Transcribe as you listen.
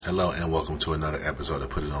Hello and welcome to another episode of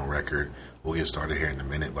Put It On Record. We'll get started here in a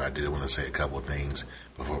minute, but I did want to say a couple of things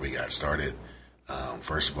before we got started.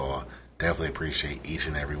 First of all, definitely appreciate each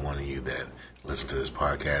and every one of you that listen to this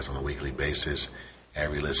podcast on a weekly basis.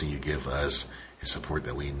 Every listen you give us is support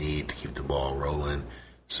that we need to keep the ball rolling.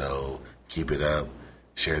 So keep it up.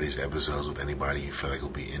 Share these episodes with anybody you feel like will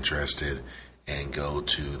be interested. And go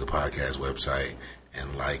to the podcast website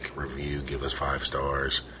and like, review, give us 5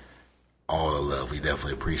 stars. All the love. We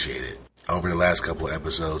definitely appreciate it. Over the last couple of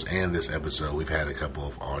episodes and this episode, we've had a couple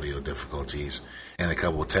of audio difficulties and a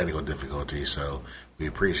couple of technical difficulties. So we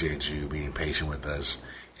appreciate you being patient with us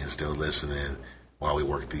and still listening while we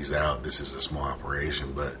work these out. This is a small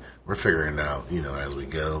operation, but we're figuring it out, as we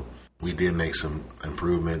go. We did make some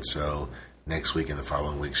improvements, so next week and the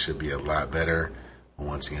following week should be a lot better. But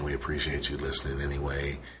once again, we appreciate you listening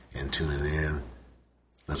anyway and tuning in.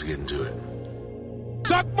 Let's get into it.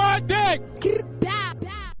 Suck my dick!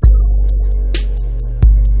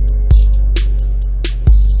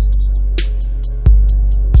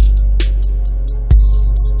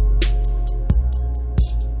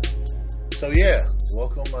 So yeah,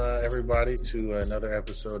 welcome everybody to another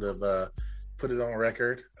episode of Put It On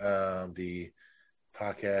Record, the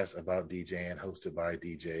podcast about DJing hosted by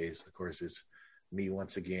DJs. Of course, it's me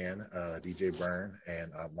once again, DJ Byrne,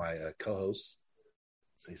 and my co-host.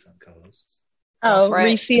 Say something, co-host. Oh,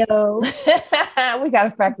 Ricio. We got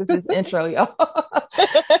to practice this intro, y'all.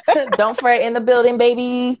 Don't fret, in the building,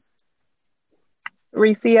 baby.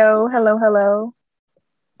 Ricio, hello.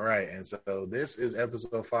 All right, and so this is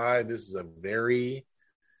episode 5. This is a very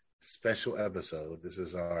special episode. This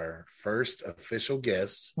is our first official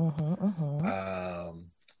guest. And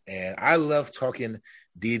I love talking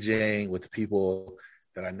DJing with people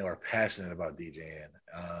that I know are passionate about DJing.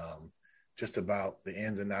 Just about the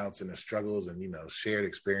ins and outs and the struggles and, shared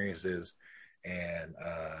experiences. And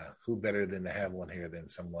who better than to have one here than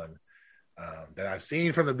someone that I've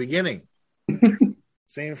seen from the beginning,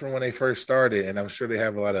 seen from when they first started. And I'm sure they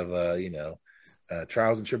have a lot of,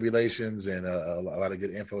 trials and tribulations and a lot of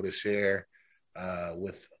good info to share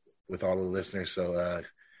with all the listeners. So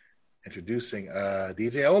introducing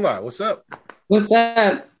DJ OHLA. What's up? What's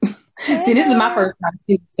up? See, this is my first time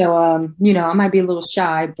too, so I might be a little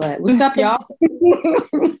shy, but what's up, y'all?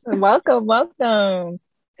 Welcome.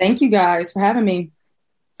 Thank you guys for having me.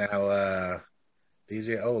 Now,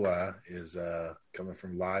 DJ OHLA is coming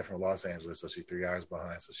live from Los Angeles, so she's 3 hours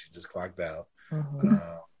behind, so she just clocked out.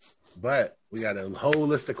 But we got a whole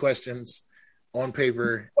list of questions on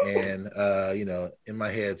paper and in my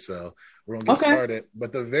head, so we're gonna get started.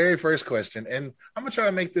 But the very first question, and I'm gonna try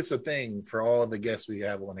to make this a thing for all of the guests we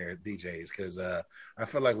have on here, DJs, because I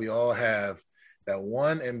feel like we all have that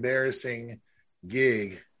one embarrassing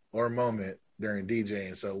gig or moment during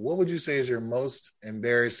DJing. So what would you say is your most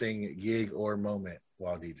embarrassing gig or moment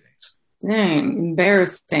while DJing? Dang,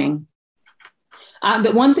 embarrassing.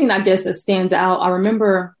 The one thing I guess that stands out, I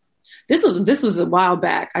remember this was a while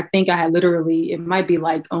back. I think I had literally, it might be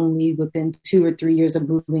like only within 2 or 3 years of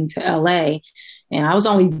moving to LA. And I was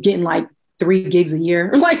only getting like 3 gigs a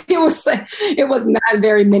year. Like it was not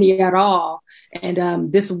very many at all.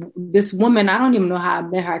 And this woman, I don't even know how I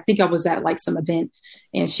met her. I think I was at like some event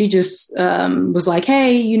and she just was like,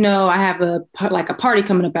 hey, I have a party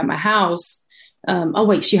coming up at my house.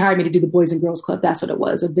 She hired me to do the Boys and Girls Club. That's what it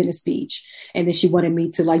was, of Venice Beach. And then she wanted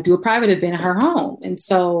me to like do a private event at her home. And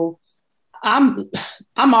so I'm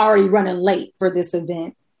already running late for this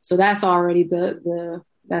event. So that's already that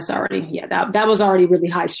was already really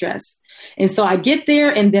high stress. And so I get there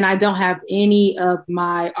and then I don't have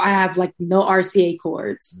I have like no RCA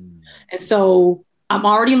cords. And so I'm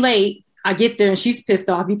already late. I get there and she's pissed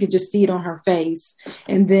off. You can just see it on her face.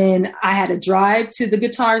 And then I had to drive to the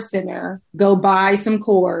Guitar Center, go buy some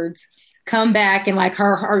cords, come back and like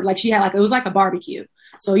her like she had like, it was like a barbecue.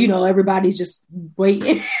 So, everybody's just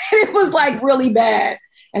waiting. It was like really bad.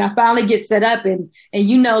 And I finally get set up and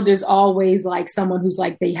there's always like someone who's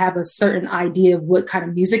like, they have a certain idea of what kind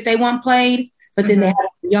of music they want played, but then they have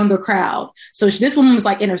a younger crowd. So this woman was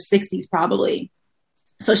like in her 60s probably.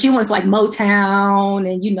 So she wants like Motown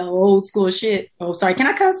and, old school shit. Oh, sorry. Can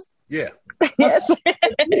I cuss? Yeah. Yes.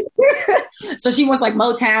 So she wants like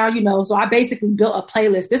Motown, so I basically built a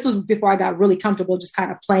playlist. This was before I got really comfortable just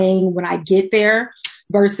kind of playing when I get there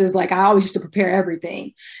versus like I always used to prepare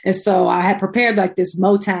everything. And so I had prepared like this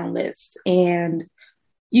Motown list and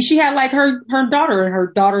she had like her daughter and her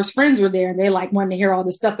daughter's friends were there and they like wanted to hear all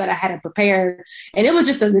the stuff that I hadn't prepared. And it was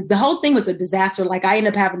just the whole thing was a disaster. Like I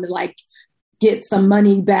ended up having to like get some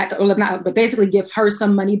money back, or not, but basically give her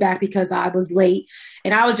some money back because I was late.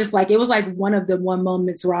 And I was just like, it was like one of the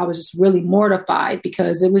moments where I was just really mortified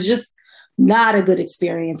because it was just not a good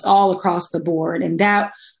experience all across the board. And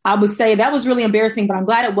that, I would say, that was really embarrassing, but I'm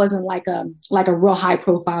glad it wasn't like a real high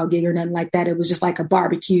profile gig or nothing like that. It was just like a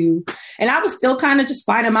barbecue. And I was still kind of just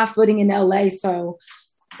finding my footing in LA. So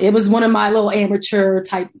it was one of my little amateur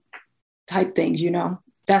type things, you know.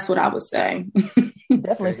 That's what I would say.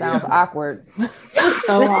 Definitely sounds awkward. It was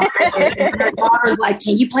so awkward. And my daughter's like,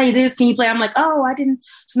 "Can you play this? Can you play?" I'm like, "Oh, I didn't.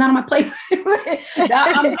 It's not on my play."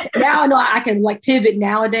 now I know I can like pivot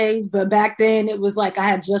nowadays, but back then it was like I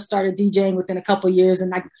had just started DJing within a couple of years,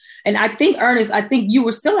 and I think Ernest, I think you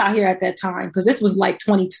were still out here at that time because this was like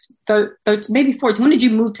 2013, maybe 14. When did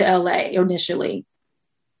you move to LA initially?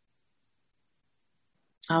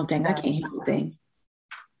 Oh dang, I can't hear anything.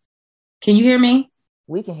 Can you hear me?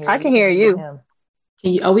 We can hear. I can hear you.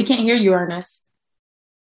 Can you? Oh, we can't hear you, Ernest.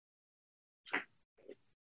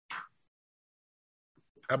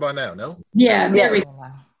 How about now? No? Yeah, there we go.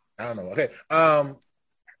 I don't know. Okay.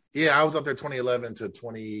 Yeah, I was up there 2011 to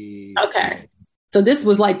 20. Okay. So this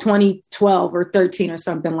was like 2012 or 13 or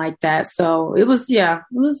something like that. So it was a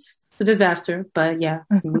disaster, but yeah,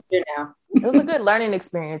 we're here now. It was a good learning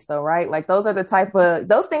experience though, right? Like those are the type of,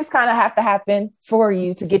 those things kind of have to happen for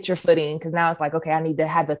you to get your footing. Cause now it's like, okay, I need to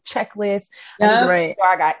have the checklist. Right.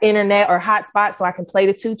 I got internet or hotspot so I can play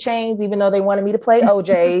the 2 Chainz, even though they wanted me to play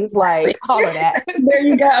OJ's, like all of that. There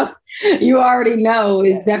you go. You already know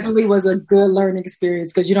it definitely was a good learning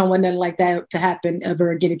experience because you don't want nothing like that to happen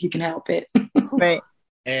ever again if you can help it. Right.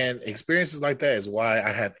 And experiences like that is why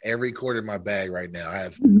I have every quarter in my bag right now. I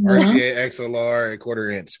have RCA XLR, a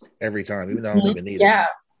 1/4 inch every time, even though I don't even need it.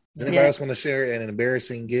 Does anybody else want to share an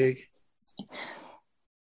embarrassing gig?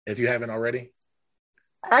 If you haven't already?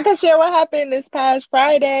 I can share what happened this past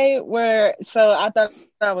Friday so I thought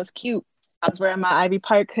I was cute. I was wearing my Ivy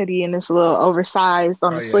Park hoodie and this little oversized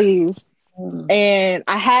on the sleeves. And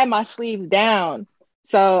I had my sleeves down.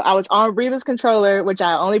 So I was on Reba's controller, which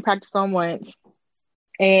I only practiced on once.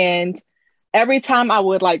 And every time I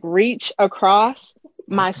would like reach across,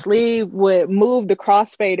 my sleeve would move the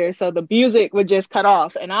crossfader. So the music would just cut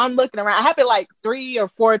off. And I'm looking around. I happened like 3 or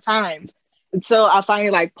 4 times until I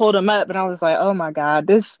finally like pulled them up. And I was like, oh my God,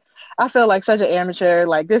 I feel like such an amateur.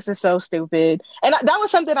 Like, this is so stupid. And that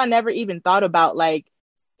was something I never even thought about, like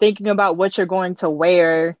thinking about what you're going to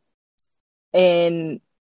wear and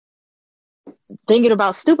thinking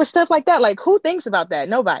about stupid stuff like that. Like, who thinks about that?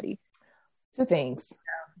 Nobody. 2 things.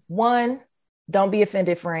 1, don't be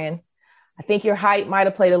offended, friend. I think your height might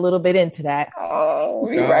have played a little bit into that. Oh,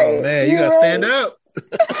 right. Man, you gotta stand up.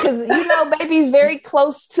 Because baby's very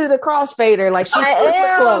close to the crossfader. Like she's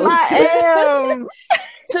super close. I am.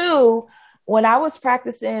 2, when I was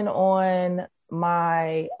practicing on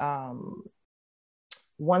my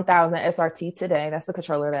 1000 SRT today, that's the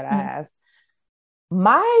controller that I have.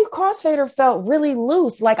 My crossfader felt really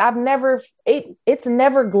loose. Like it's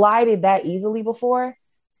never glided that easily before.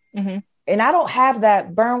 Mm-hmm. And I don't have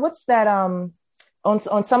that burn. What's that? On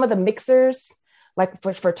some of the mixers, like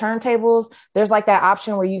for turntables, there's like that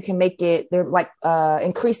option where you can make it, they're like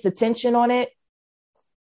increase the tension on it.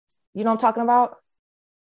 You know what I'm talking about?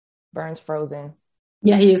 Burns frozen.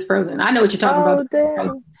 Yeah, he is frozen. I know what you're talking about.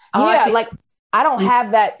 Yeah, like I don't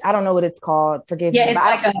have that. I don't know what it's called. Forgive me. Yeah, it's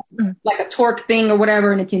like a torque thing or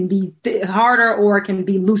whatever, and it can be harder or it can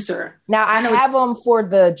be looser. Now I have them for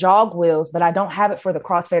the jog wheels, but I don't have it for the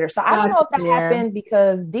crossfader. So I don't know if that happened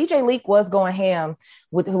because DJ Leak was going ham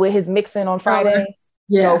with his mixing on Friday.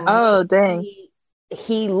 Yeah. So dang.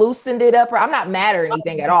 He loosened it up. I'm not mad or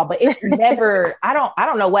anything at all, but it's never. I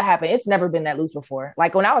don't know what happened. It's never been that loose before.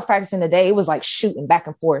 Like when I was practicing today, it was like shooting back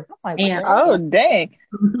and forth. I'm like, dang.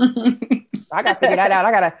 So I got to figure that out.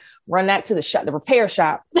 I got to run that to the repair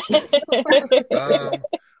shop. I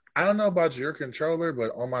don't know about your controller,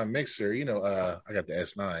 but on my mixer, I got the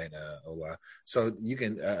S9 OHLA, so you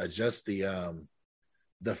can adjust the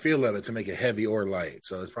feel of it to make it heavy or light.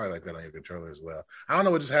 So it's probably like that on your controller as well. I don't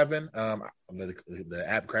know what just happened. The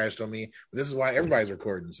app crashed on me. But this is why everybody's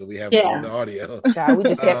recording, so we have the audio. God, we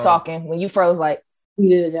just kept talking when you froze. Like,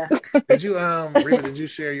 yeah. Did you, Reba, did you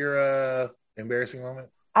share your embarrassing moment?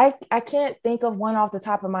 I can't think of one off the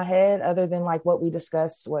top of my head other than like what we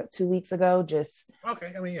discussed 2 weeks ago. Just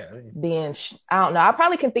okay. Being I don't know. I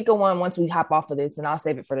probably can think of one once we hop off of this, and I'll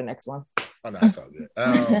save it for the next one. Oh no, that's all good.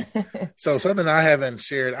 So something I haven't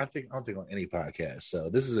shared, I don't think on any podcast. So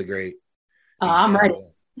this is a great. I'm ready.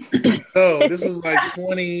 So this was like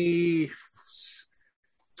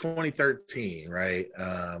 2013, right?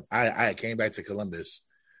 I came back to Columbus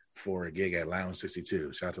for a gig at Lounge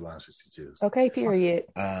 62. Shout out to Lounge 62. Okay, period.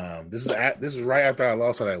 This is right after I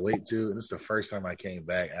lost all that weight too, and this is the first time I came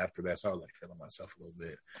back after that, so I was like feeling myself a little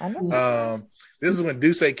bit. I know. This is when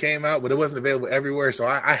Duce came out, but it wasn't available everywhere, so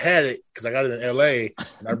I had it because I got it in LA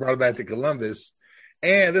and I brought it back to Columbus.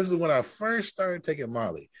 And this is when I first started taking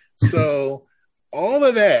Molly. So all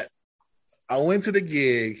of that, I went to the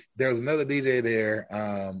gig. There was another DJ there.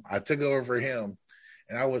 I took over for him,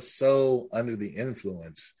 and I was so under the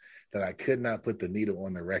influence that I could not put the needle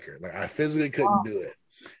on the record. Like I physically couldn't do it.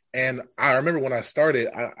 And I remember when I started,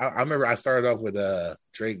 I remember I started off with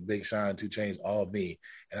Drake, Big Sean, 2 Chainz, All Me,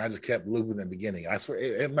 and I just kept looping in the beginning. I swear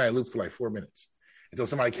it might loop for like 4 minutes until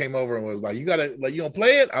somebody came over and was like, "You gotta like you gonna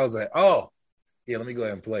play it?" I was like, "Oh, yeah, let me go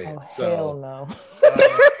ahead and play it." Hell no.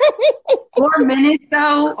 4 minutes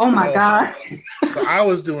though. Oh my God. So I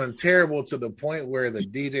was doing terrible to the point where the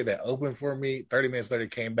DJ that opened for me 30 minutes later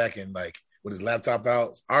came back and like with his laptop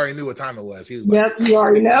out. I already knew what time it was. He was like, "Yep, you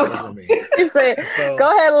already know." He said,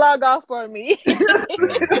 "Go ahead and log off for me."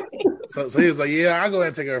 So he was like, "Yeah, I'll go ahead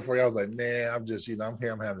and take her for you." I was like, "Man, I'm just, I'm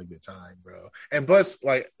here. I'm having a good time, bro." And plus,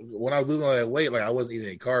 like when I was losing all that weight, like I wasn't eating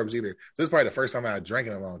any carbs either. This is probably the first time I had drank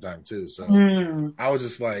in a long time too. So I was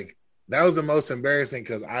just like, that was the most embarrassing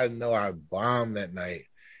because I know I bombed that night,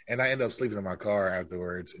 and I ended up sleeping in my car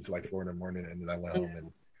afterwards until like 4 a.m, and then I went home.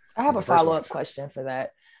 And I have a follow-up question for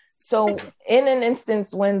that. So in an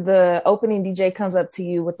instance when the opening DJ comes up to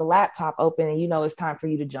you with the laptop open and it's time for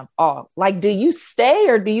you to jump off, like, do you stay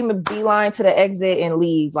or do you beeline to the exit and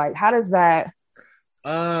leave? Like, how does that?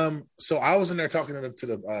 So I was in there talking to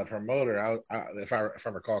the promoter. If I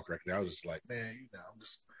recall correctly, I was just like, "Man, I'm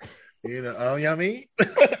just, you know what I mean?"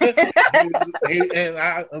 And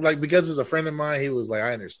I like, because it's a friend of mine, he was like,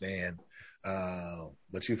 "I understand,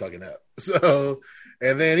 but you fucking up." So,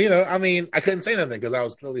 and then I couldn't say nothing because I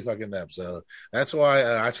was clearly fucking up. So that's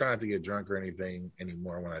why I try not to get drunk or anything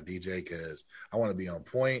anymore when I DJ, because I want to be on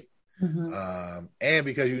point. And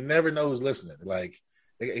because you never know who's listening. Like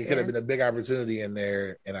it could have been a big opportunity in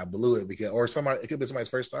there, and I blew it because, or it could be somebody's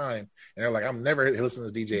first time, and they're like, "I'm never listening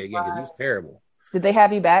to this DJ again because he's terrible." Did they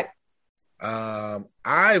have you back?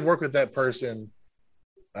 I've worked with that person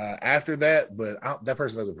after that, but that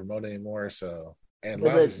person doesn't promote anymore. So, and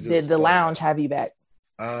did the lounge have you back?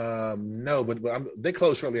 No, but they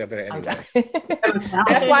closed shortly after that anyway.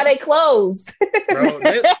 That's why they closed. Bro,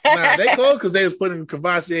 they closed because they was putting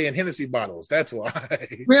Cavassier in Hennessy bottles. That's why.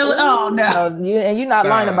 Really? Oh no! You're not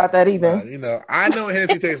lying about that either. I know what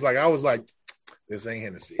Hennessy tastes like. I was like, "This ain't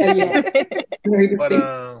Hennessy." Yeah. Very distinct.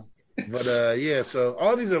 But yeah, so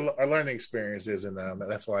all these are learning experiences, and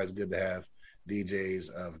that's why it's good to have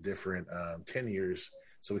DJs of different tenures,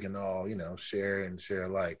 so we can all share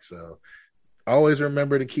alike. So always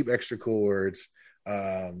remember to keep extra cords.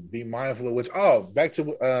 Be mindful of which. Back to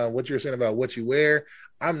what you were saying about what you wear.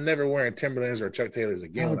 I'm never wearing Timberlands or Chuck Taylors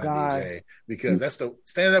again when I DJ, because that's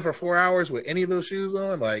standing up for 4 hours with any of those shoes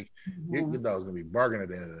on. Like your dog's gonna be barking at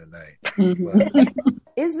the end of the night. But,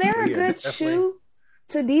 is there a good shoe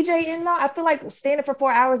to DJ in though? I feel like standing for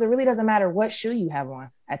 4 hours, it really doesn't matter what shoe you have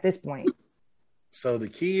on at this point. So the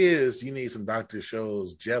key is you need some Dr.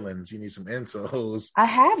 Scholl's Jellins. You need some insoles. I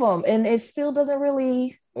have them, and it still doesn't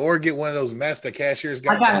really. Or get one of those mats the cashiers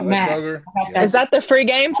got. I got a mat. Yeah. Is that the free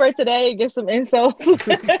game for today? Get some insoles.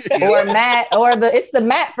 Or a mat, it's the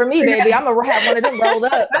mat for me, baby. I'm gonna have one of them rolled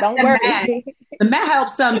up. Don't worry. The mat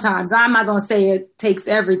helps sometimes. I'm not gonna say it takes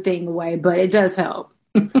everything away, but it does help.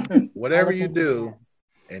 Whatever you do,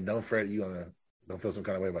 and don't fret. Don't feel some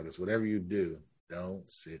kind of way about this. Whatever you do, don't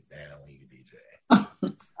sit down when you DJ.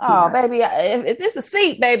 Oh, baby, if it's a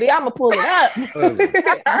seat, baby, I'm gonna pull it up.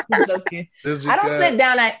 I'm joking. I don't sit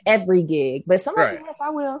down at every gig, but sometimes yes, I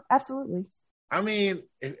will. Absolutely. I mean,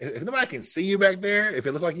 if nobody can see you back there, if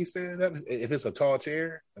it looks like you're standing up, if it's a tall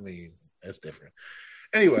chair, I mean, that's different.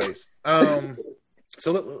 Anyways,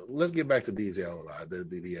 so let's get back to DJ OHLA,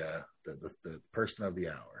 the person of the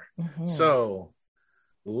hour. Mm-hmm. So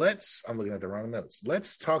I'm looking at the wrong notes.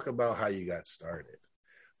 Let's talk about how you got started.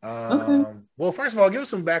 Okay. Well, first of all, give us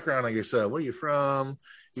some background on yourself. Where you from?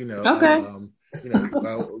 Where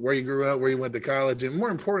you grew up, where you went to college, and more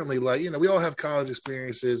importantly, we all have college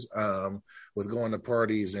experiences with going to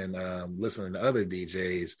parties and listening to other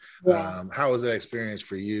DJs. Yeah. How was that experience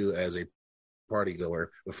for you as a party goer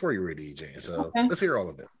before you were DJing? So let's hear all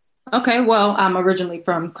of it. Okay, well, I'm originally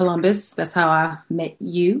from Columbus. That's how I met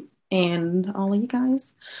you and all of you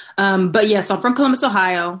guys. But yeah, so I'm from Columbus,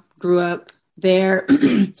 Ohio. Grew up there,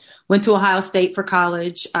 went to Ohio State for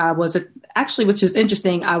college. I was which is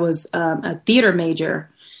interesting, I was a theater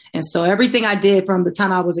major, And so everything I did from the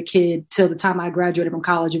time I was a kid till the time I graduated from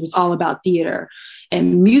college, it was all about theater.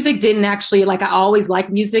 And music didn't actually, like, I always liked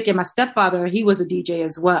music. And my stepfather, he was a DJ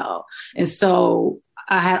as well. And so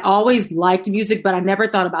I had always liked music, but I never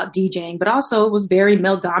thought about DJing. But also it was very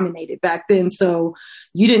male dominated back then. So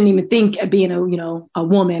you didn't even think of being a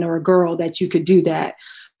woman or a girl that you could do that.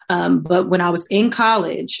 But when I was in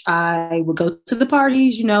college, I would go to the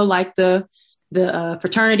parties, like the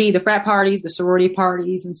fraternity, the frat parties, the sorority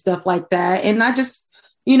parties and stuff like that. And I just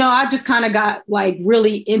kind of got like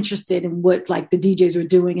really interested in what like the DJs were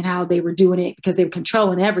doing and how they were doing it, because they were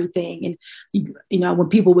controlling everything. And, when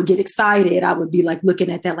people would get excited, I would be like looking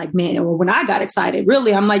at that like, man, or when I got excited,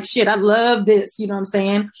 really, I'm like, shit, I love this. You know what I'm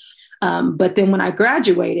saying? But then when I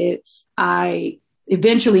graduated, I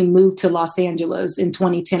eventually moved to Los Angeles in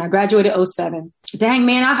 2010. I graduated 2007. Dang,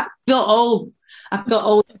 man, I feel old. I feel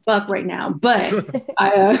old as fuck right now, but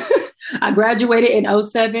I graduated in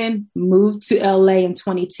 2007, moved to LA in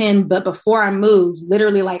 2010. But before I moved,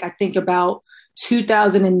 literally, like, I think about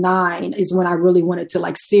 2009 is when I really wanted to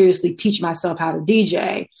like seriously teach myself how to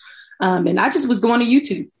DJ. And I just was going to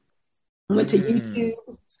YouTube. I went to YouTube,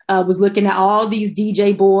 was looking at all these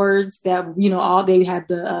DJ boards that, all they had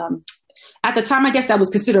the, at the time, I guess that was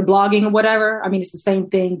considered blogging or whatever. I mean, it's the same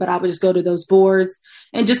thing, but I would just go to those boards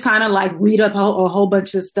and just kind of like read up a whole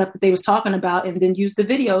bunch of stuff that they was talking about, and then use the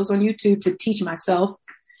videos on YouTube to teach myself.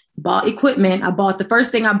 Bought equipment. The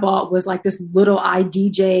first thing I bought was like this little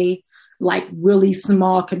iDJ, like really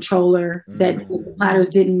small controller that the platters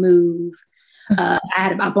didn't move. I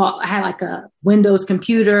had like a Windows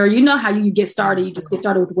computer. You know how you get started? You just get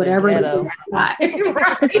started with whatever. Right. So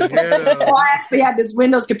I actually had this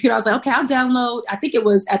Windows computer. I was like, okay, I'll download. I think it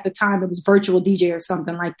was at the time, it was Virtual DJ or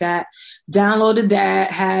something like that. Downloaded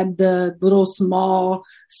that, had the little small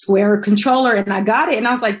square controller, and I got it. And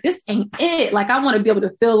I was like, this ain't it. Like, I want to be able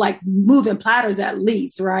to feel like moving platters at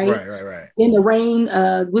least, right? Right. In the Rain,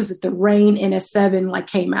 the Rain NS7 like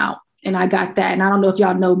came out. And I got that. And I don't know if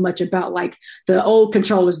y'all know much about like the old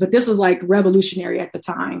controllers, but this was like revolutionary at the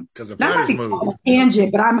time. Because the platters moved.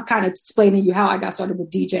 Tangent, but I'm kind of explaining you how I got started with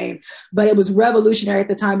DJing. But it was revolutionary at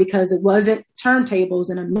the time because it wasn't turntables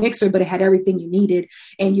and a mixer, but it had everything you needed.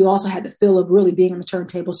 And you also had the feel of really being on the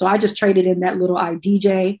turntable. So I just traded in that little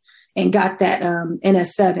iDJ and got that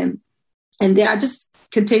NS7. And then I just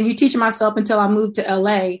continued teaching myself until I moved to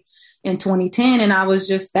LA in 2010. And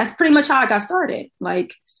that's pretty much how I got started.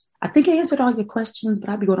 Like, I think I answered all your questions, but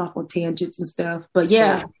I'd be going off on tangents and stuff. But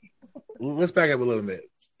yeah. So, let's back up a little bit.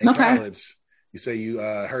 In college, you say you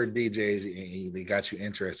heard DJs and they got you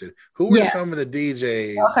interested. Who were some of the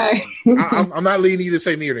DJs? Okay. I'm not leading you to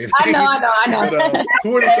say me or anything. I know. But,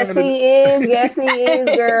 who are Yes, he is,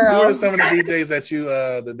 girl. Who are some of the DJs that you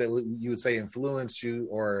that you would say influenced you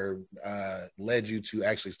or led you to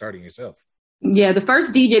actually starting yourself? Yeah, the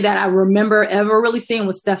first DJ that I remember ever really seeing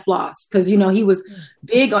was Steph Floss, because, he was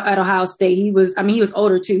big at Ohio State. He was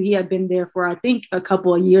older too. He had been there for, I think, a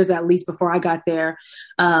couple of years at least before I got there.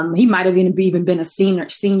 He might have even been a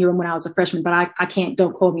senior when I was a freshman, but I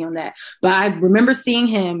don't quote me on that. But I remember seeing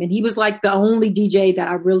him, and he was like the only DJ that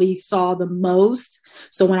I really saw the most.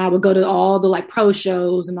 So when I would go to all the like pro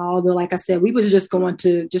shows and all the, like I said, we was just going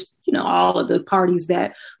to all of the parties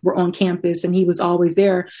that were on campus, and he was always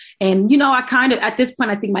there. And, I kind of, at this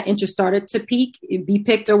point, I think my interest started to be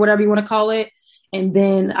picked or whatever you want to call it. And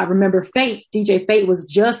then I remember DJ Fate was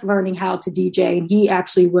just learning how to DJ. And he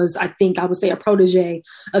actually was, I think I would say, a protege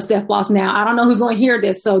of Steph Floss. Now, I don't know who's going to hear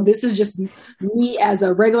this. So this is just me as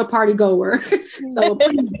a regular party goer. So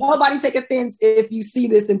please, nobody take offense if you see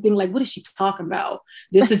this and think like, what is she talking about?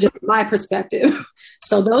 This is just my perspective.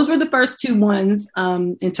 So those were the first two ones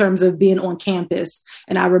in terms of being on campus.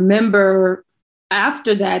 And I remember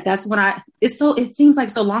after that, that's when it seems like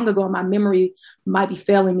so long ago, and my memory might be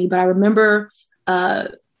failing me, but I remember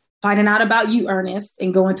finding out about you, Ernest,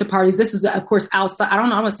 and going to parties. This is, of course, outside. I don't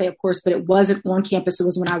know. I want to say, of course, but it wasn't on campus. It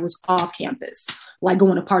was when I was off campus, like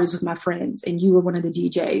going to parties with my friends, and you were one of the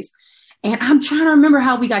DJs. And I'm trying to remember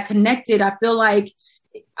how we got connected. I feel like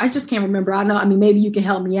I just can't remember. Maybe you can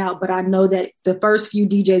help me out, but I know that the first few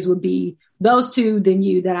DJs would be those two, then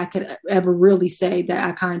you, that I could ever really say that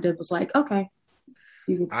I kind of was like, okay.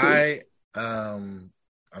 These are cool.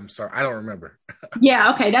 I'm sorry, I don't remember.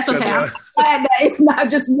 Yeah, okay, that's okay. I'm glad that it's not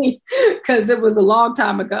just me, because it was a long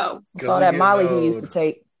time ago. I saw that Molly he used to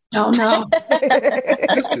take. Oh no.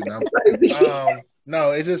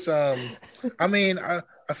 No, it's just I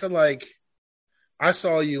feel like I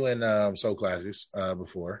saw you in Soul Classics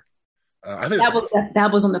before. I think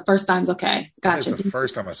that was on the first times. Okay, gotcha. It's the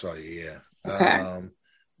first time I saw you. Yeah. Okay.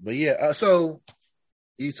 But yeah, so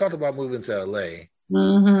you talked about moving to LA.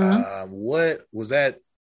 What was that?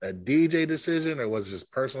 A DJ decision, or was it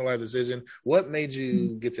just personal life decision? What made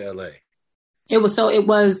you get to LA?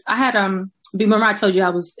 I had remember I told you I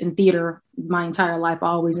was in theater my entire life,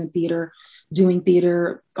 always in theater, doing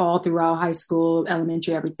theater all throughout high school,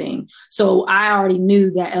 elementary, everything. So I already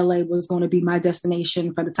knew that LA was going to be my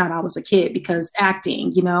destination from the time I was a kid, because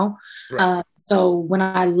acting, Right. So when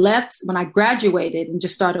I graduated and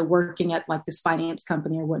just started working at like this finance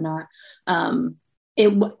company or whatnot,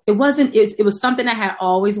 it was something I had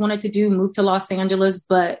always wanted to do, move to Los Angeles,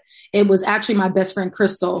 but it was actually my best friend,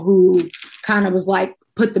 Crystal, who kind of was like,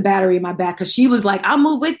 put the battery in my back. Cause she was like, I'll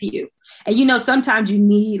move with you. And, sometimes you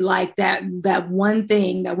need like that one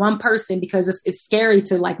thing, that one person, because it's scary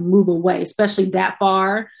to like move away, especially that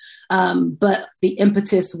far. But the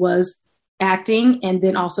impetus was acting, and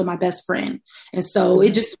then also my best friend. And so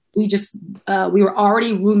we were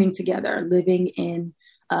already rooming together, living in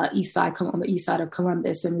on the east side of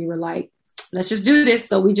Columbus. And we were like, let's just do this.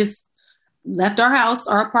 So we just left our house,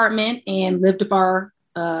 our apartment, and lived with our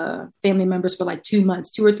family members for like 2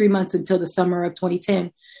 or 3 months until the summer of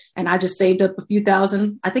 2010. And I just saved up a few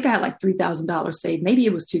thousand. I think I had like $3,000 saved. Maybe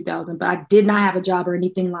it was 2,000, but I did not have a job or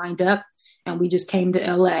anything lined up. And we just came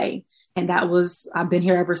to LA, and I've been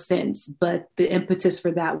here ever since. But the impetus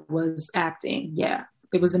for that was acting. Yeah.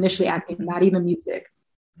 It was initially acting, not even music.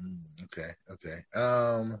 Okay.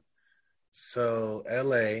 So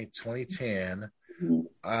LA 2010,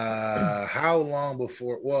 how long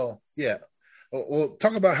before, well,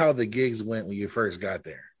 talk about how the gigs went when you first got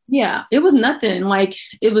there. Yeah, it was nothing. Like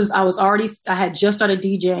I had just started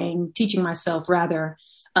DJing, teaching myself rather,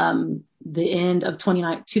 the end of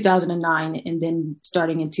 2009, and then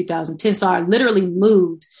starting in 2010. So I literally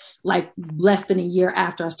moved like less than a year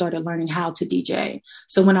after I started learning how to DJ.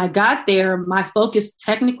 So when I got there, my focus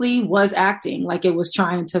technically was acting. Like it was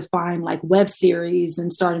trying to find like web series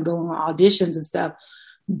and starting going on auditions and stuff.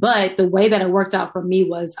 But the way that it worked out for me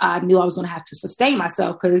was I knew I was going to have to sustain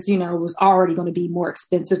myself because, it was already going to be more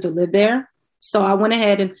expensive to live there. So I went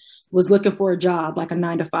ahead and was looking for a job, like a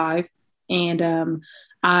 9-to-5. And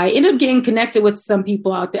I ended up getting connected with some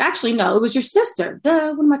people out there. Actually, no, it was your sister.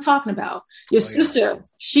 What am I talking about? Your sister,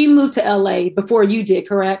 she moved to LA before you did,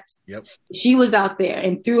 correct? Yep. She was out there.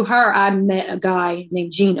 And through her, I met a guy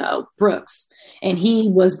named Gino Brooks. And he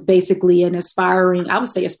was basically an aspiring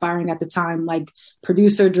at the time, like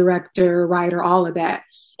producer, director, writer, all of that.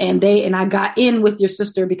 And I got in with your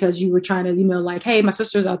sister because you were trying to, like, hey, my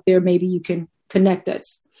sister's out there. Maybe you can connect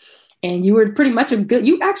us. And you were pretty much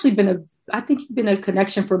you've actually I think you've been a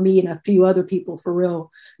connection for me and a few other people, for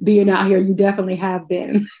real, being out here. You definitely have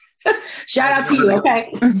been. Shout out to you.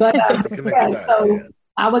 Okay. But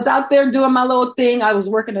I was out there doing my little thing. I was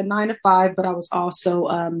working a 9-to-5, but I was also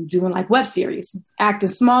doing like web series, acting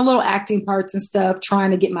small little acting parts and stuff,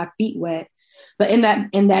 trying to get my feet wet. But in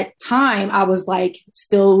that time, I was like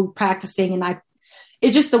still practicing, and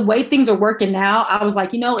it's just the way things are working now. I was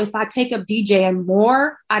like, if I take up DJing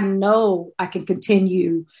more, I know I can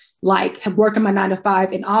continue like working my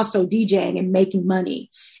 9-to-5 and also DJing and making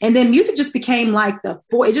money. And then music just became like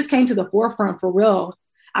it just came to the forefront for real.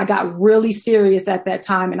 I got really serious at that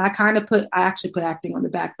time, and I actually put acting on the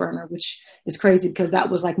back burner, which is crazy because that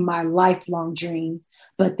was like my lifelong dream.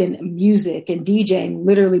 But then music and DJing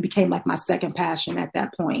literally became like my second passion at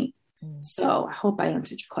that point. So I hope I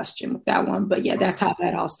answered your question with that one. But yeah, that's how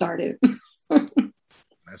that all started.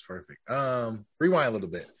 That's perfect. Rewind a little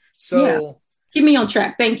bit. So keep me on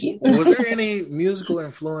track. Thank you. Was there any musical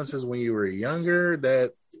influences when you were younger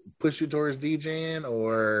that pushed you towards DJing,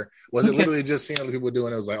 or was it literally just seeing other people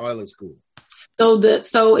doing it? It was like, oh, that looks cool.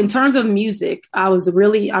 So in terms of music, I've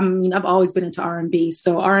always been into R&B.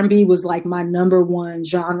 So R&B was like my number one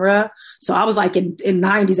genre. So I was like in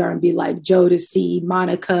 90s R&B, like Jodeci,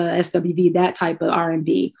 Monica, SWV, that type of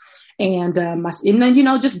R&B. And then,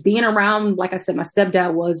 just being around, like I said, my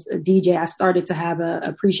stepdad was a DJ. I started to have an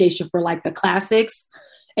appreciation for like the classics.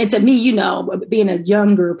 And to me, being a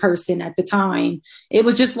younger person at the time, it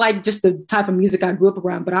was just the type of music I grew up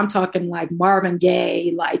around. But I'm talking like Marvin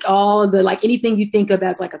Gaye, like all the, like anything you think of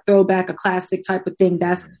as like a throwback, a classic type of thing.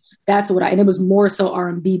 That's and it was more so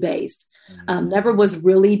R&B based. Never was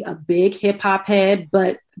really a big hip hop head,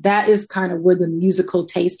 but that is kind of where the musical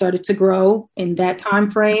taste started to grow in that time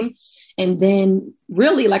frame. And then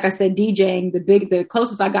really, like I said, DJing, the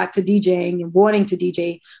closest I got to DJing and wanting to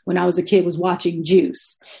DJ when I was a kid was watching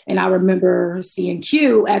Juice. And I remember seeing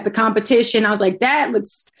Q at the competition. I was like, that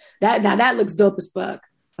looks dope as fuck.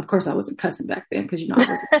 Of course, I wasn't cussing back then because, I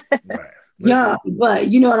wasn't. Right. Yeah, but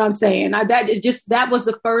you know what I'm saying. That was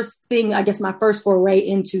the first thing, I guess, my first foray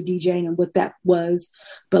into DJing and what that was.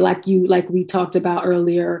 But like we talked about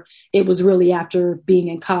earlier, it was really after being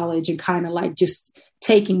in college and kind of like just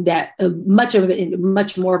taking that much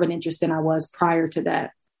more of an interest than I was prior to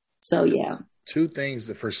that. So yeah, two things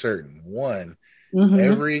that for certain. One,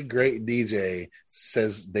 every great DJ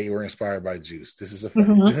says they were inspired by Juice. This is a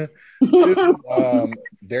fact. Two,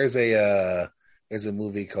 there's a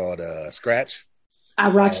movie called Scratch. I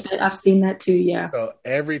watched it. I've seen that too. Yeah. So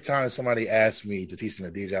every time somebody asked me to teach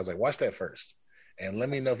them to DJ, I was like, watch that first and let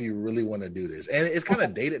me know if you really want to do this. And it's kind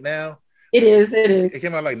of dated now. It is. It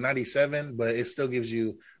came out like 97, but it still gives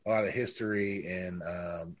you a lot of history and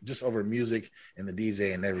just over music and the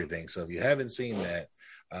DJ and everything. So if you haven't seen that,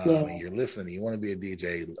 and you're listening, you want to be a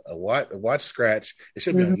DJ, watch Scratch. It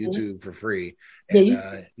should be on YouTube for free.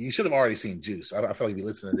 And you should have already seen Juice. I feel like if you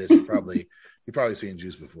listen to this, you probably seen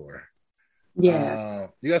Juice before. Yeah.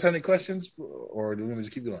 You guys have any questions, or do we want to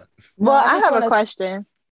just keep going? Well, I have a question.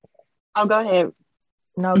 Oh, go ahead.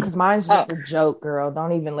 No, because mine's just a joke, girl.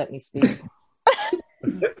 Don't even let me speak.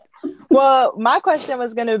 Well, my question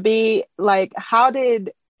was going to be like, how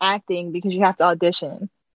did acting, because you have to audition,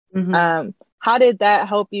 how did that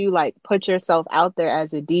help you like put yourself out there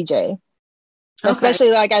as a DJ? Okay.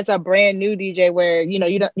 Especially like as a brand new DJ where, you know,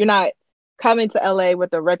 you're not coming to LA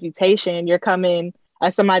with a reputation. You're coming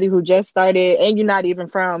as somebody who just started and you're not even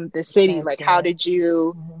from the city. Like, how did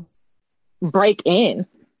you break in?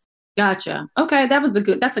 Gotcha. Okay. That's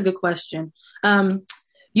a good question.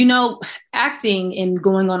 You know, acting and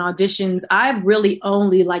going on auditions, I really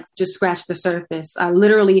only like just scratched the surface. I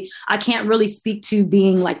can't really speak to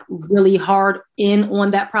being like really hard in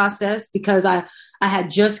on that process because I had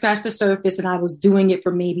just scratched the surface and I was doing it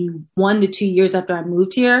for maybe 1 to 2 years after I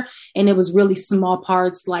moved here. And it was really small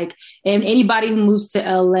parts and anybody who moves to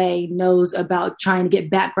LA knows about trying to get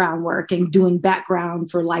background work and doing background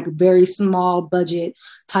for like very small budget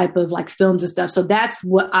type of like films and stuff. So that's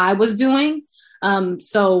what I was doing.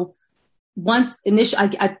 So once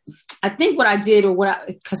initially, I think what I did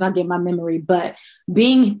because I get my memory, but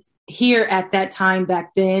being here at that time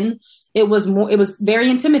back then, it was very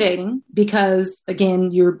intimidating because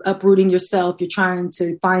again, you're uprooting yourself, you're trying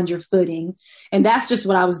to find your footing. And that's just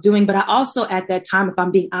what I was doing. But I also at that time, if I'm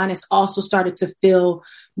being honest, also started to feel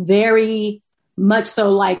very much so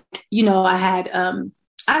like, you know, I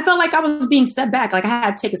felt like I was being set back. Like I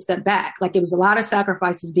had to take a step back. Like it was a lot of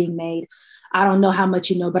sacrifices being made. I don't know how much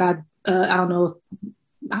you know, but I don't know.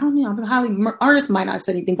 Ernest might not have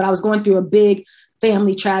said anything, but I was going through a big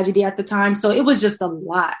family tragedy at the time. So it was just a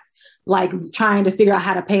lot, like trying to figure out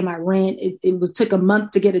how to pay my rent. It took a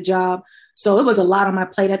month to get a job. So it was a lot on my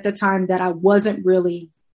plate at the time that I wasn't really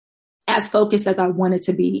as focused as I wanted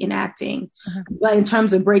to be in acting. But in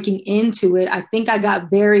terms of breaking into it, I think I got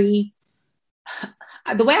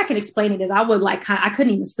the way I can explain it is I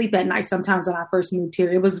couldn't even sleep at night sometimes when I first moved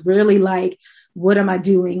here. It was really like, what am I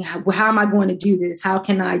doing? How am I going to do this? How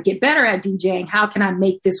can I get better at DJing? How can I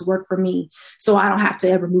make this work for me so I don't have to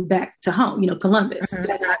ever move back to home, Columbus,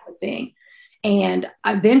 that type of thing. And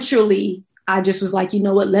eventually I just was like, you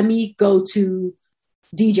know what, let me go to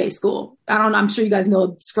DJ school. I'm sure you guys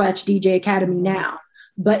know Scratch DJ Academy now,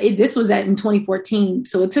 but this was in 2014.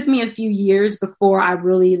 So it took me a few years before I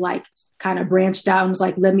really kind of branched out and was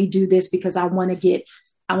like, let me do this because I want to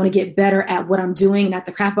get better at what I'm doing and at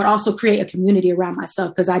the craft, but also create a community around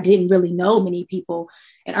myself because I didn't really know many people.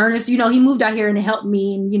 And Ernest, he moved out here and it helped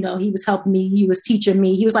me. And, he was helping me. He was teaching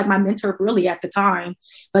me. He was like my mentor really at the time,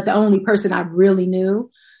 but the only person I really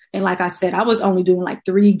knew. And like I said, I was only doing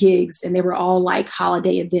 3 gigs and they were all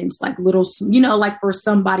holiday events, little, like for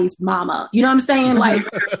somebody's mama, you know what I'm saying? It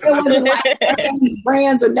wasn't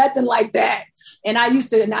brands or nothing like that. And I used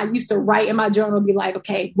to write in my journal and be like,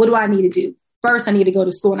 okay, what do I need to do? First, I need to go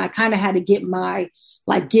to school. And I kind of had to get my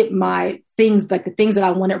things, the things that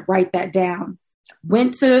I wanted, write that down.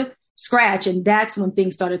 Went to Scratch. And that's when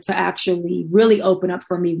things started to actually really open up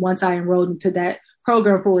for me once I enrolled into that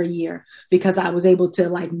program for a year, because I was able to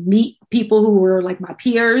meet people who were my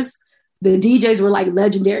peers. The DJs were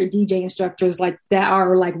legendary DJ instructors that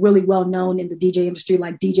are really well known in the DJ industry,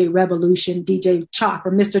 like DJ Revolution, DJ Chalk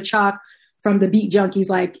or Mr. Chalk from the Beat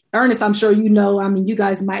Junkies. Ernest, I'm sure you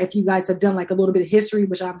guys might, if you guys have done a little bit of history,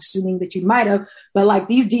 which I'm assuming that you might have, but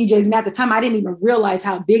these DJs, and at the time I didn't even realize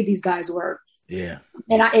how big these guys were. Yeah.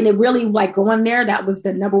 And it really going there, that was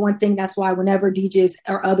the number one thing. That's why whenever DJs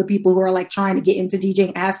or other people who are trying to get into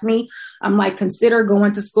DJing ask me, I'm consider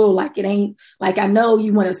going to school. It ain't I know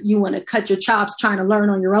you want to cut your chops trying to learn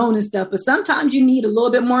on your own and stuff, but sometimes you need a little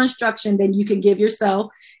bit more instruction than you can give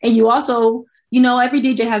yourself. And you also every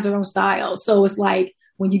DJ has their own style. So it's like,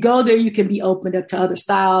 when you go there, you can be opened up to other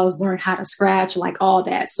styles, learn how to scratch, like all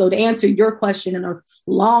that. So to answer your question in a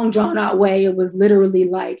long drawn out way, it was literally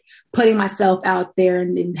like putting myself out there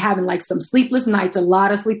and having like some sleepless nights, a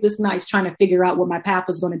lot of sleepless nights, trying to figure out what my path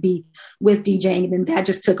was going to be with DJing. And then that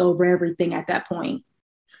just took over everything at that point.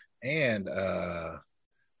 And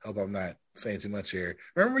hope I'm not saying too much here.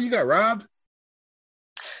 Remember you got robbed?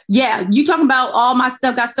 Yeah. You talking about all my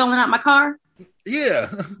stuff got stolen out my car?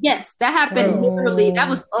 Yeah. Yes, that happened literally. That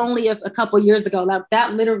was only a couple years ago.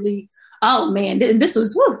 That literally, oh man, this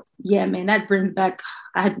was, whew, yeah, man, that brings back,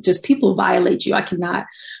 people violate you. I cannot,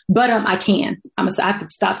 but I can. I have to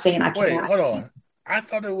stop saying I can't. Wait, hold on. I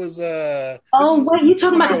thought it was oh wait, you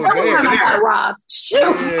talking about the first time I got robbed? Shoot.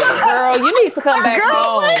 Yeah. Girl, you need to come back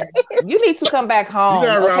home. You need to come back home.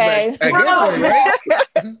 Okay. At Gunpoint,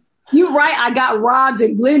 right? You're right. I got robbed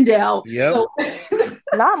in Glendale. Yep. So,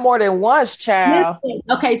 not more than once, child. Listen,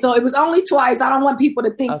 okay, so it was only twice. I don't want people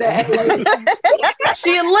to think that.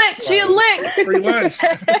 She a lick. Free lunch.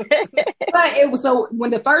 But it was, so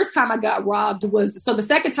when the first time I got robbed so the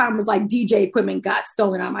second time was like DJ equipment got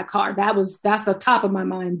stolen out of my car. That's the top of my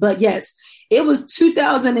mind. But yes, it was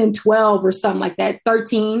 2012 or something like that.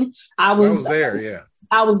 13. I was there. Yeah.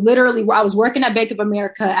 I was working at Bank of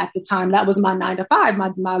America at the time. That was my 9 to 5,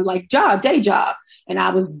 my like day job. And I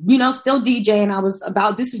was, still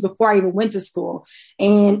DJing. This is before I even went to school.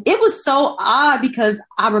 And it was so odd because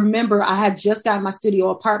I remember I had just gotten my studio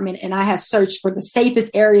apartment and I had searched for the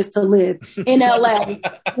safest areas to live in LA.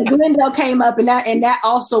 And Glendale came up and that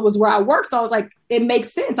also was where I worked. So I was like, it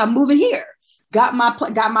makes sense. I'm moving here. Got my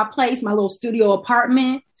place, my little studio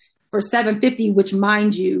apartment for $750, which,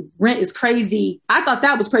 mind you, rent is crazy. I thought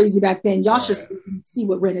that was crazy back then. Y'all should see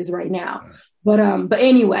what rent is right now. But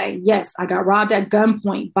anyway, yes, I got robbed at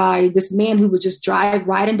gunpoint by this man who was just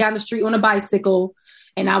riding down the street on a bicycle.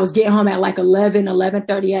 And I was getting home at like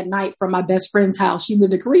 11:30 at night from my best friend's house. She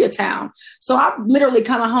lived in Koreatown. So I'm literally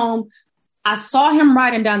coming home. I saw him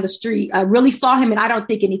riding down the street. I really saw him, and I don't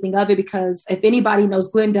think anything of it because if anybody knows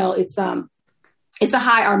Glendale, it's a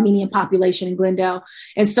high Armenian population in Glendale.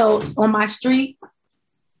 And so on my street,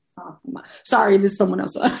 sorry, this is someone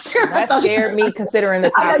else. That scared me considering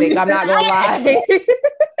the topic. I'm not going to lie.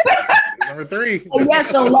 Number 3.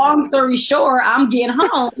 Yes, so long story short, I'm getting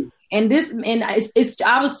home.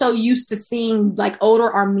 I was so used to seeing like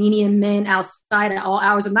older Armenian men outside at all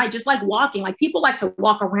hours of night, just like walking. Like people like to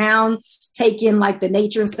walk around, take in like the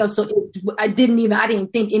nature and stuff. So I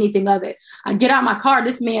didn't think anything of it. I get out my car.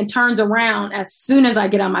 This man turns around as soon as I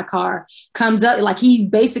get out my car, comes up, like he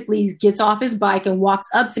basically gets off his bike and walks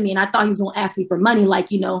up to me. And I thought he was going to ask me for money, like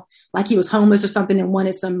he was homeless or something and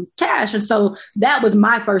wanted some cash. And so that was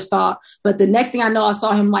my first thought. But the next thing I know, I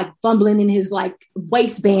saw him like fumbling in his like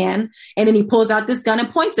waistband. And then he pulls out this gun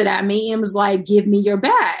and points it at me and was like, give me your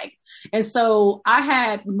bag. And so I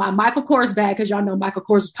had my Michael Kors bag, because y'all know Michael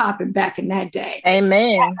Kors was popping back in that day.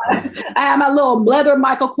 Amen. I had my little leather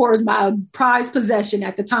Michael Kors, my prized possession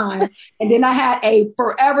at the time. And then I had a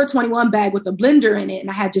Forever 21 bag with a blender in it.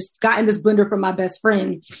 And I had just gotten this blender from my best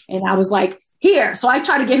friend. And I was like, here. So I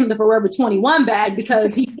tried to give him the Forever 21 bag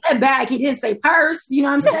because he said bag. He didn't say purse. You know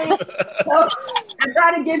what I'm saying? So I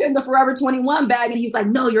tried to give him the Forever 21 bag and he was like,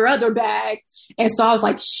 no, your other bag. And so I was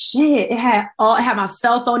like, shit, it had my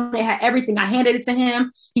cell phone. It had everything. I handed it to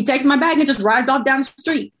him. He takes my bag and just rides off down the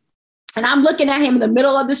street. And I'm looking at him in the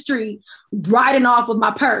middle of the street, riding off with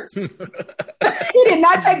my purse. He did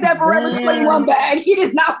not take that Forever 21 bag. He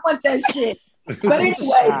did not want that shit. But anyways,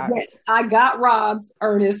 yes, I got robbed,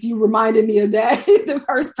 Ernest. You reminded me of that the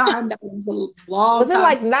first time. That was a long time. Was it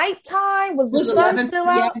like nighttime? Was the sun still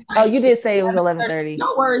out? Yeah. Oh, you did say it was 11:30.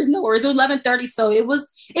 No worries. It was 11:30. So it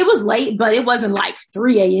was late, but it wasn't like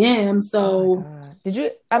 3 a.m. So did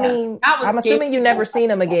you? I'm assuming you never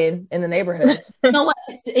seen him again in the neighborhood. You know what?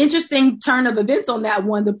 It's the interesting turn of events on that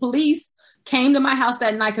one. The police came to my house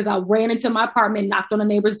that night because I ran into my apartment, knocked on a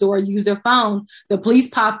neighbor's door, used their phone. The police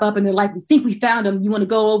pop up and they're like, we think we found him. You want to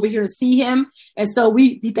go over here and see him? And so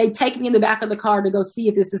they take me in the back of the car to go see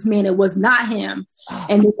if it's this man. It was not him.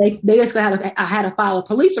 And they basically I had to file a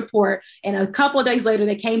police report. And a couple of days later,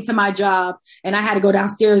 they came to my job and I had to go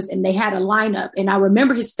downstairs and they had a lineup. And I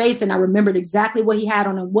remember his face and I remembered exactly what he had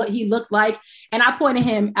on and what he looked like. And I pointed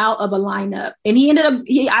him out of a lineup. And I ended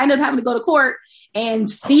up having to go to court and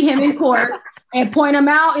see him in court and point him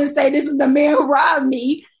out and say, this is the man who robbed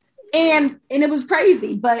me. And it was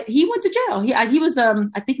crazy, but he went to jail. He was, I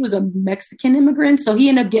think he was a Mexican immigrant. So he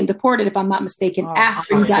ended up getting deported, if I'm not mistaken,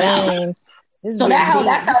 after he got out. So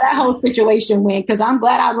that's how that whole situation went. Cause I'm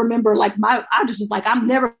glad I remember I just was like, I'm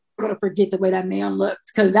never going to forget the way that man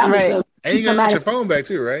looked. Cause that was And you got your phone back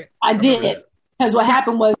too, right? I did. Because what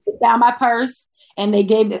happened was they found my purse and they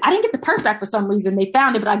gave it. I didn't get the purse back for some reason. They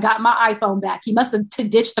found it, but I got my iPhone back. He must have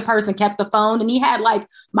ditched the purse and kept the phone. And he had like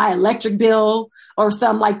my electric bill or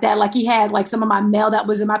something like that. Like he had like some of my mail that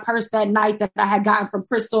was in my purse that night that I had gotten from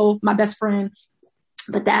Crystal, my best friend.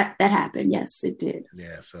 But that happened. Yes, it did.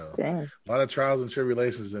 Yeah. So a lot of trials and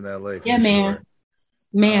tribulations in LA. Yeah, man. Sure.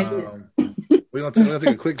 Man. We're gonna take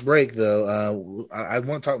a quick break though. I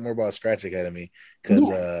want to talk more about Scratch Academy because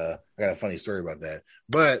I got a funny story about that.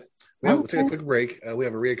 But we'll take a quick break. We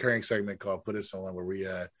have a reoccurring segment called "Put This On" where we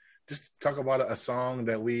just talk about a song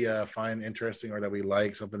that we find interesting or that we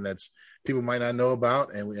like, something that's people might not know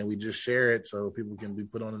about, and we just share it so people can be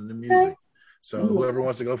put on in the music. So whoever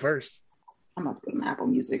wants to go first. I'm about to put my Apple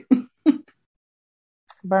Music.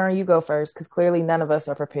 Burn, you go first because clearly none of us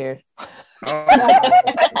are prepared.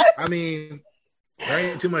 I mean. There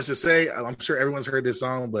ain't too much to say. I'm sure everyone's heard this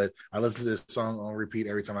song, but I listen to this song on repeat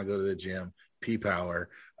every time I go to the gym. P-Power,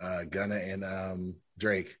 Gunna and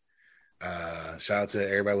Drake. Shout out to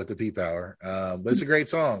everybody with the P-Power. But it's a great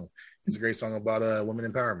song. It's a great song about women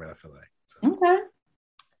empowerment, I feel like. Okay.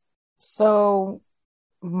 So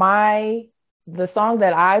the song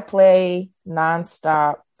that I play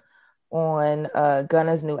nonstop on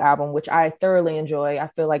Gunna's new album, which I thoroughly enjoy. I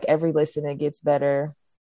feel like every listen it gets better.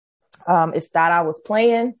 It's Thought I Was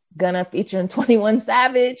Playing, Gunna featuring 21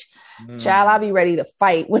 Savage. Child, I'll be ready to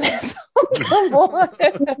fight when that song comes on.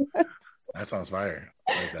 That sounds fire.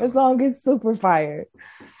 The song is super fire.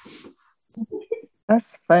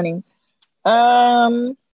 That's funny.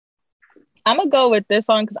 I'm gonna go with this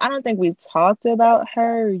song because I don't think we've talked about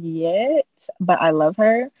her yet, but I love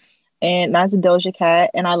her. And that's Doja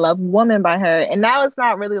Cat, and I love Woman by her. And now it's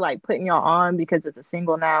not really like putting y'all on because it's a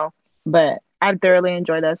single now, but I thoroughly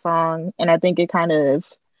enjoy that song, and I think it kind of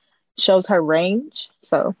shows her range.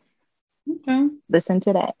 So, listen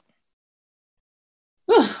to that.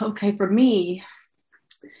 Okay, for me,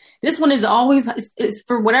 this one is always, it's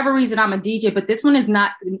for whatever reason, I'm a DJ, but this one is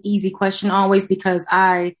not an easy question always because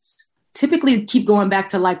I typically keep going back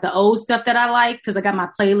to like the old stuff that I like because I got my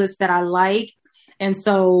playlist that I like. And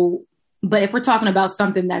so, but if we're talking about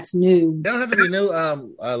something that's new. They don't have to be new.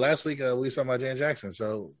 Last week, we was talking about Janet Jackson.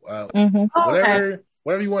 So whatever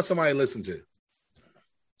you want somebody to listen to.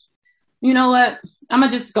 You know what? I'm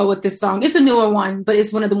going to just go with this song. It's a newer one, but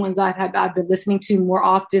it's one of the ones I've been listening to more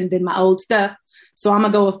often than my old stuff. So I'm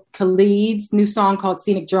going to go with Khalid's new song called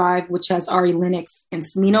Scenic Drive, which has Ari Lennox and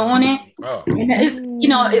Smino on it. Oh. And it's,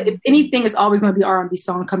 if anything, it's always going to be R&B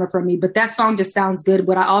song coming from me. But that song just sounds good.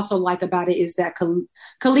 What I also like about it is that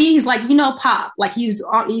Khalid's like, pop. Like he's,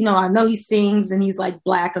 I know he sings and he's like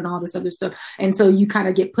black and all this other stuff. And so you kind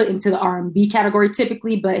of get put into the R&B category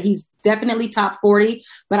typically, but he's definitely top 40.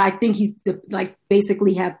 But I think he's like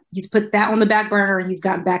basically he's put that on the back burner and he's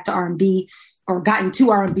gotten back to R&B. Or gotten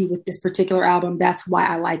to R&B with this particular album. That's why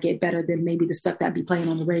I like it better than maybe the stuff that be playing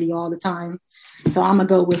on the radio all the time. So I'm going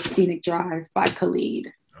to go with Scenic Drive by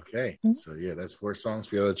Khalid. Okay. So yeah, that's 4 songs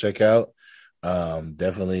for you to check out.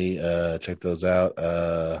 Definitely check those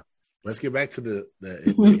out. Let's get back to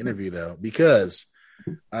the interview though, because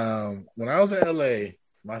when I was in LA,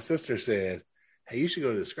 my sister said, "Hey, you should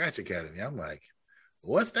go to the Scratch Academy." I'm like,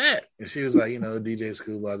 "What's that?" And she was like, DJ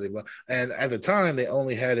school, blah, blah, blah. And at the time, they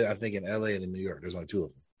only had it, I think, in LA and in New York. There's only 2 of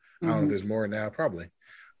them. I don't know if there's more now, probably.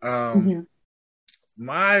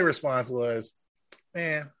 My response was,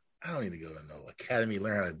 man, I don't need to go to no academy,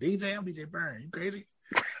 learn how to DJ. I'm DJ Burn. You crazy?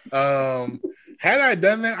 Had I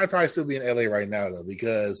done that, I'd probably still be in LA right now, though,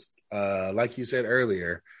 because like you said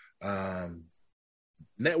earlier,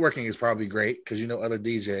 networking is probably great because you know other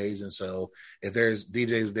DJs. And so if there's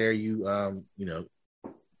DJs there, you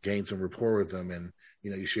gain some rapport with them and,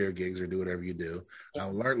 you share gigs or do whatever you do.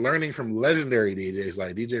 Learning from legendary DJs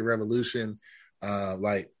like DJ Revolution,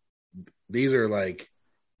 like these are like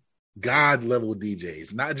God level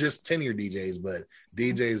DJs, not just tenure DJs, but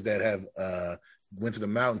DJs that have went to the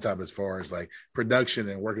mountaintop as far as like production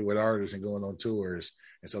and working with artists and going on tours.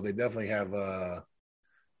 And so they definitely have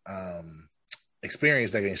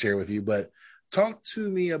experience they can share with you. But talk to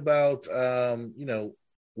me about,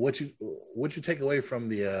 what you take away from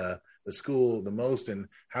the school the most, and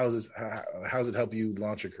how does it help you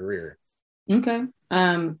launch your career? Okay.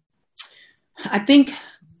 I think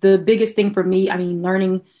the biggest thing for me,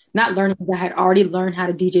 not learning because I had already learned how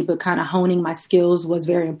to DJ, but kind of honing my skills was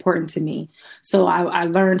very important to me. So I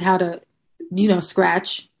learned how to,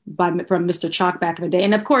 scratch from Mr. Chalk back in the day.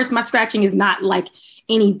 And of course, my scratching is not like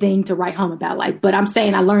anything to write home about, like, but I'm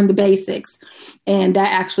saying I learned the basics, and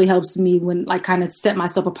that actually helps me when like kind of set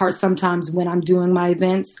myself apart sometimes when I'm doing my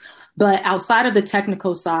events. But outside of the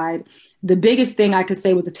technical side, the biggest thing I could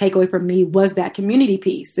say was a takeaway for me was that community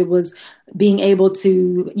piece. It was being able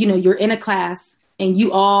to, you're in a class and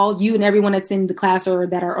you and everyone that's in the class or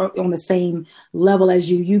that are on the same level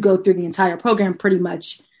as you go through the entire program pretty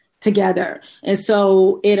much together. And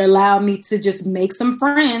so it allowed me to just make some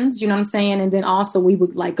friends, you know what I'm saying? And then also we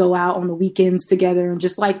would like go out on the weekends together and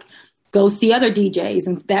just like go see other DJs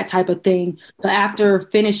and that type of thing. But after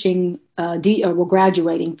finishing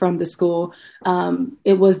graduating from the school,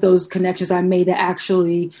 it was those connections I made that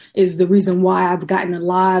actually is the reason why I've gotten a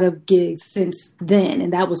lot of gigs since then.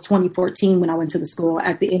 And that was 2014 when I went to the school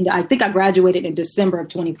at the end. I think I graduated in December of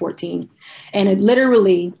 2014. And it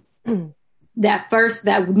literally, on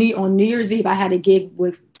New Year's Eve, I had a gig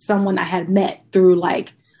with someone I had met through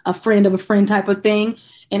like a friend of a friend type of thing.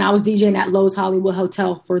 And I was DJing at Lowe's Hollywood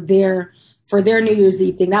Hotel for their New Year's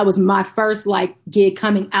Eve thing. That was my first like gig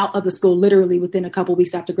coming out of the school, literally within a couple of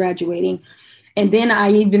weeks after graduating. And then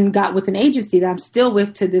I even got with an agency that I'm still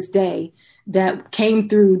with to this day that came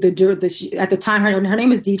through at the time, her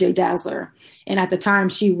name is DJ Dazzler. And at the time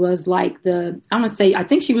she was like I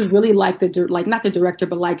think she was really like not the director,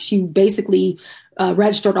 but like she basically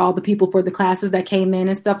registered all the people for the classes that came in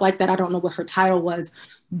and stuff like that. I don't know what her title was,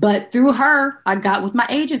 but through her, I got with my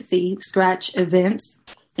agency, Scratch Events.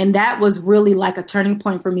 And that was really like a turning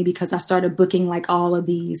point for me because I started booking like all of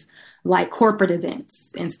these like corporate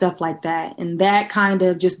events and stuff like that. And that kind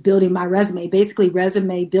of just building my resume, basically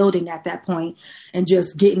resume building at that point and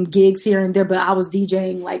just getting gigs here and there. But I was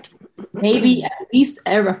DJing like maybe at least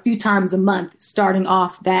a few times a month starting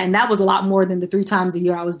off that. And that was a lot more than the 3 times a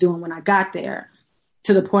year I was doing when I got there,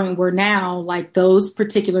 to the point where now like those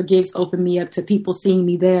particular gigs open me up to people seeing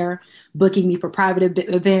me there, booking me for private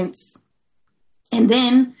events. And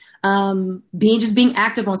then being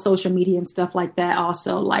active on social media and stuff like that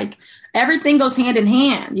also, like everything goes hand in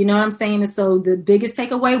hand, you know what I'm saying? And so the biggest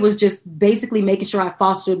takeaway was just basically making sure I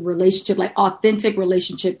fostered like authentic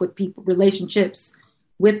relationships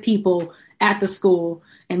with people at the school.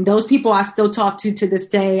 And those people I still talk to this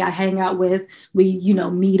day, I hang out with, we,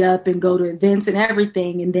 meet up and go to events and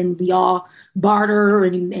everything. And then we all barter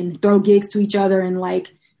and throw gigs to each other. And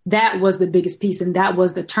like, that was the biggest piece. And that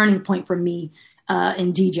was the turning point for me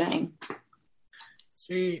in DJing.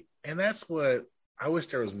 See, and that's what I wish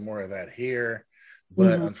there was more of that here,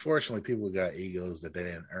 but unfortunately people got egos that they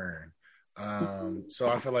didn't earn. So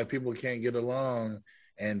I feel like people can't get along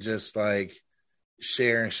and just like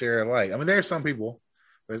share alike. I mean, there are some people,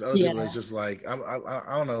 there's other people that's just like, I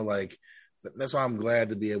don't know, like, that's why I'm glad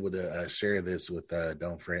to be able to share this with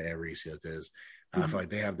Don't Fret and Recia, because I feel like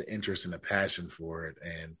they have the interest and the passion for it,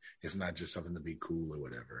 and it's not just something to be cool or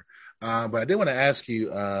whatever. But I did want to ask you.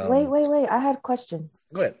 Wait. I had questions.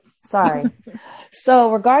 Go ahead. Sorry.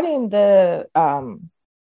 So regarding the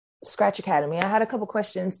Scratch Academy, I had a couple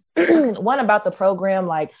questions. One about the program,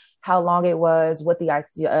 like how long it was, what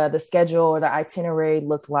the schedule or the itinerary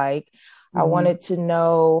looked like. I wanted to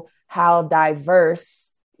know how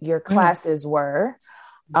diverse your classes were.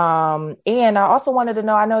 And I also wanted to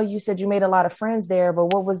know, I know you said you made a lot of friends there, but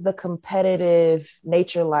what was the competitive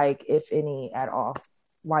nature like, if any at all,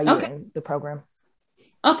 while you were in the program?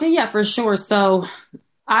 Okay. Yeah, for sure. So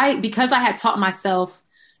because I had taught myself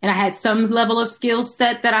and I had some level of skill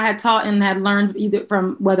set that I had taught and had learned either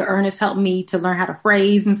from whether Ernest helped me to learn how to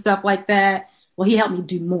phrase and stuff like that. Well, he helped me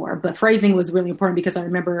do more, but phrasing was really important because I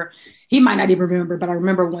remember, he might not even remember, but I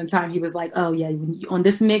remember one time he was like, oh yeah, on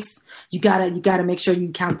this mix, you gotta make sure you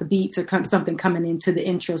count the beats or something coming into the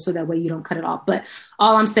intro so that way you don't cut it off. But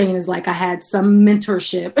all I'm saying is like, I had some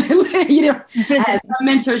mentorship,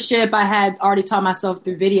 I had already taught myself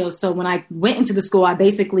through videos. So when I went into the school, I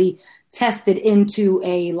basically tested into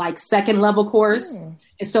a like second level course.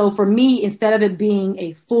 And so for me, instead of it being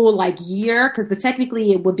a full like year, because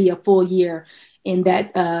technically it would be a full year in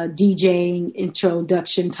that DJing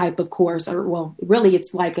introduction type of course, or well, really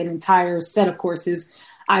it's like an entire set of courses.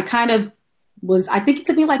 I think it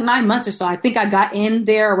took me like 9 months or so. I think I got in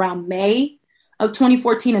there around May of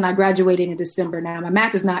 2014 and I graduated in December. Now my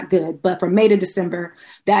math is not good, but from May to December,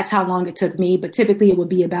 that's how long it took me. But typically it would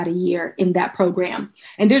be about a year in that program.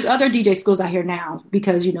 And there's other DJ schools out here now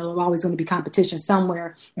because, there's always going to be competition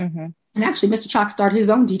somewhere. And actually Mr. Chalk started his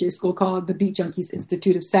own DJ school called the Beat Junkies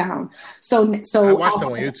Institute of Sound. So I watched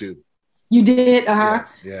them on YouTube. You did?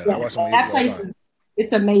 Yes. Yeah. I watched them on YouTube. That place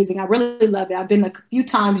it's amazing. I really love it. I've been a few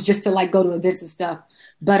times just to like go to events and stuff.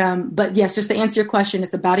 But yes, just to answer your question,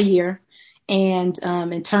 it's about a year. And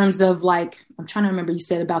in terms of like, I'm trying to remember, you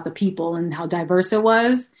said about the people and how diverse it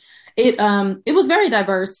was. It was very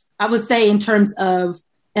diverse, I would say, in terms of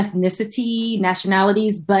ethnicity,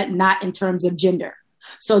 nationalities, but not in terms of gender.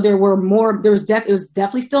 So there were more, it was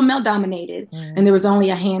definitely still male dominated. And there was only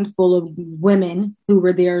a handful of women who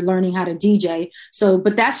were there learning how to DJ. So,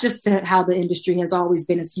 but that's just how the industry has always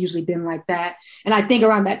been. It's usually been like that. And I think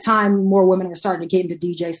around that time, more women are starting to get into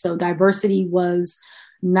DJ. So diversity was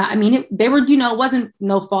not, I mean, they were, you know, it wasn't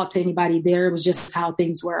no fault to anybody there. It was just how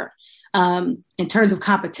things were. In terms of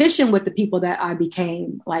competition with the people that I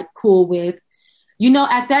became like cool with, you know,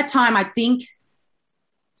 at that time, I think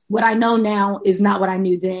what I know now is not what I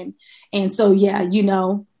knew then. And so, yeah, you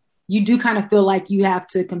know, you do kind of feel like you have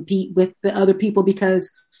to compete with the other people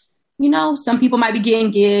because, you know, some people might be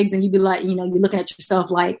getting gigs and you'd be like, you know, you're looking at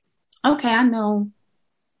yourself like, okay, I know.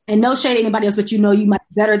 And no shade to anybody else, but you know, you might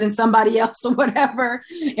be better than somebody else or whatever.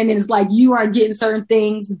 And then it's like, you are getting certain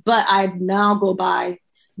things, but I now go by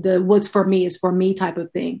the what's for me is for me type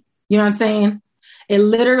of thing. You know what I'm saying? It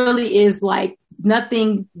literally is like,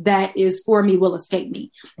 nothing that is for me will escape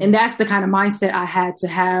me. And that's the kind of mindset I had to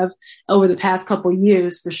have over the past couple of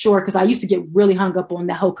years for sure. Cause I used to get really hung up on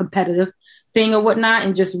that whole competitive thing or whatnot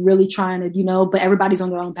and just really trying to, you know, but everybody's on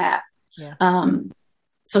their own path. Yeah.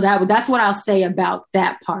 So that's what I'll say about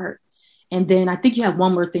that part. And then I think you have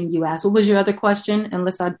one more thing you asked. What was your other question?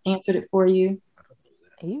 Unless I answered it for you.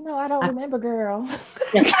 You know, I don't remember, girl.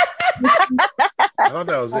 I thought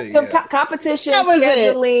that was it. Yeah. Competition,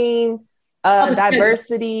 scheduling.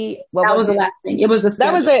 Diversity. That was the last thing. It was the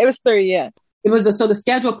schedule. That was it. It was 3. Yeah. It was so the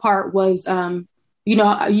schedule part was, you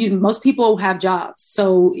know, most people have jobs.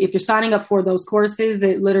 So if you're signing up for those courses,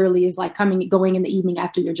 it literally is like going in the evening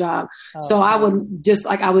after your job. Oh, so I would just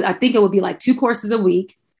like, I think it would be like 2 courses a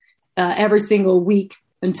week, every single week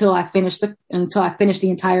until I finished the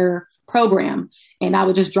entire program. And I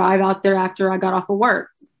would just drive out there after I got off of work.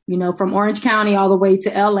 You know, from Orange County all the way to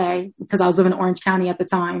LA, because I was living in Orange County at the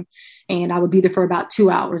time. And I would be there for about 2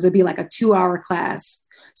 hours. It'd be like a 2-hour class.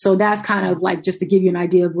 So that's kind of like, just to give you an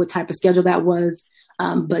idea of what type of schedule that was.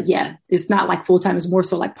 But yeah, it's not like full-time. It's more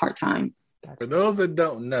so like part-time. For those that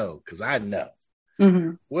don't know, because I know,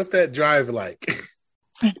 what's that drive like?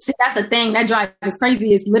 See, that's the thing. That drive is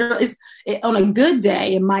crazy. It's literally, on a good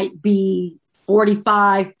day, it might be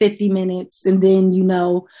 45, 50 minutes. And then, you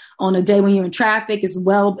know, on a day when you're in traffic it's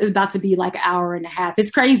about to be like 1.5 hours.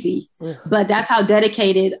 It's crazy. But that's how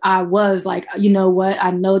dedicated I was. Like, you know what?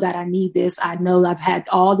 I know that I need this. I know I've had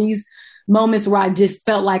all these moments where I just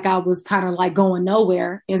felt like I was kind of like going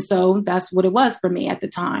nowhere. And so that's what it was for me at the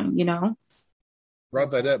time, you know?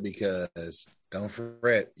 Brought that up because Don't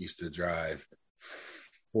Fret used to drive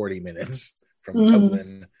 40 minutes from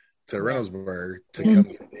Dublin to Reynoldsburg to come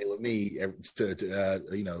get a day with me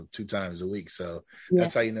you know, 2 times a week. So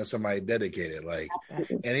that's how you know somebody dedicated. Like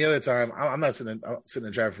any other time, I'm not sitting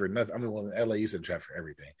in traffic for nothing. I mean, well, in LA, you sit in traffic for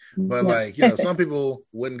everything. But like, you know, some people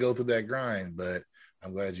wouldn't go through that grind. But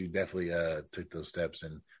I'm glad you definitely took those steps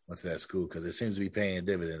and went to that school because it seems to be paying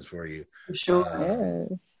dividends for you. For sure.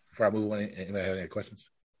 Before I move on, anybody have any questions?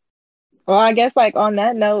 Well, I guess like on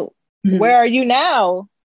that note, where are you now?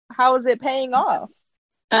 How is it paying off?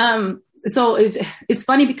 So it's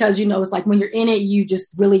funny because, you know, it's like when you're in it, you just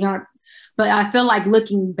really aren't, but I feel like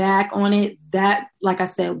looking back on it, that, like I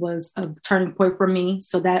said, was a turning point for me.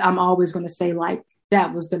 So that I'm always going to say like,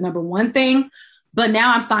 that was the number one thing. But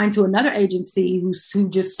now I'm signed to another agency who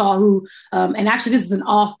just saw and actually this is an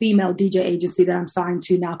all female DJ agency that I'm signed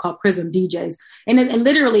to now called Prism DJs. And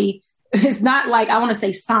literally it's not like, I want to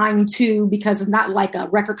say signed to, because it's not like a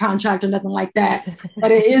record contract or nothing like that,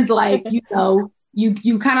 but it is like, you know,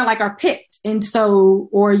 you kind of like are picked. And so,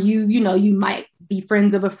 or you know, you might be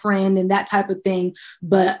friends of a friend and that type of thing.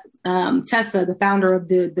 But Tessa, the founder of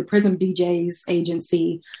the Prism DJs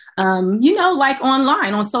agency, you know, like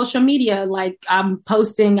online on social media, like I'm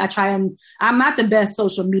posting, I'm not the best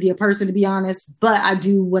social media person, to be honest, but I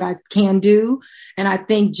do what I can do. And I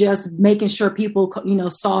think just making sure people, you know,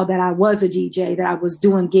 saw that I was a DJ, that I was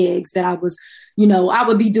doing gigs, that I was, you know, I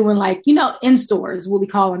would be doing like, you know, in stores, what we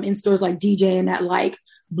call them in stores, like DJing at like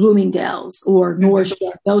Bloomingdale's or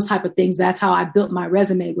Nordstrom, those type of things. That's how I built my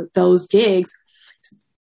resume with those gigs.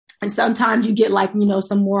 And sometimes you get like, you know,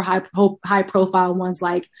 some more high profile ones.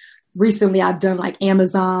 Like recently I've done like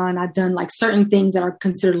Amazon. I've done like certain things that are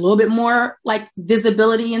considered a little bit more like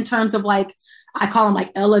visibility in terms of like, I call them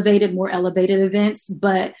like more elevated events,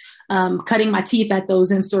 but cutting my teeth at those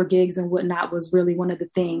in-store gigs and whatnot was really one of the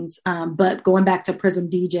things. But going back to Prism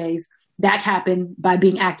DJs, that happened by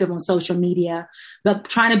being active on social media, but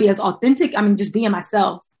trying to be as authentic. I mean, just being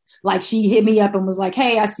myself. like she hit me up and was like,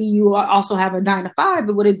 hey, I see you also have a 9 to 5,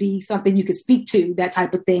 but would it be something you could speak to, that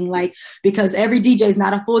type of thing? Like, because every DJ is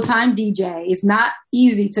not a full-time DJ. It's not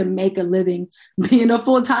easy to make a living being a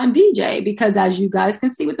full-time DJ because, as you guys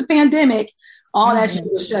can see with the pandemic, all that shit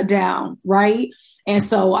was shut down, right? And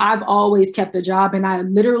so I've always kept a job, and I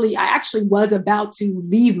actually was about to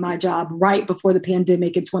leave my job right before the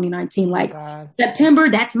pandemic in 2019. Like, September,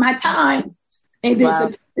 that's my time. And then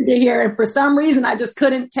September get here, and for some reason, I just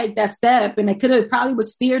couldn't take that step. And it probably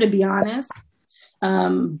was fear, to be honest.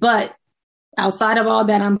 But outside of all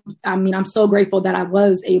that, I'm so grateful that I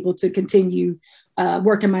was able to continue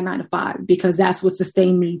working my 9 to 5, because that's what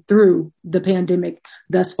sustained me through the pandemic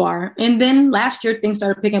thus far. And then last year, things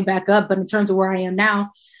started picking back up. But in terms of where I am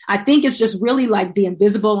now, I think it's just really like being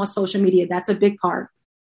visible on social media. That's a big part.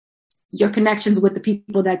 Your connections with the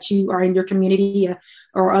people that you are in your community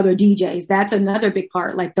or other DJs. That's another big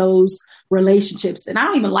part, like those relationships. And I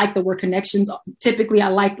don't even like the word connections. Typically, I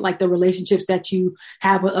like the relationships that you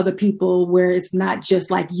have with other people, where it's not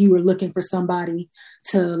just like you are looking for somebody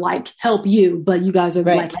to like help you, but you guys are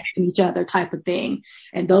like helping each other type of thing.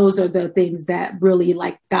 And those are the things that really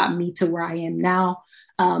like got me to where I am now.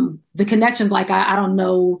 The connections, like I don't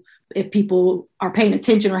know if people are paying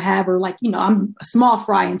attention or have, or like, I'm a small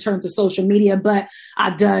fry in terms of social media, but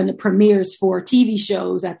I've done premieres for TV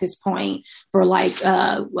shows at this point for like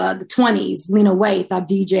the 20s. Lena Waithe, I've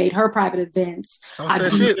DJ'd her private events. I've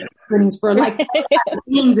done screenings for like those type of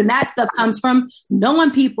things. And that stuff comes from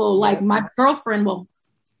knowing people. Like my girlfriend,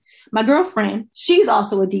 she's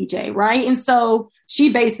also a DJ, right? And so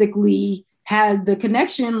she basically had the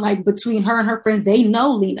connection like between her and her friends. They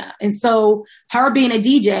know Lena. And so her being a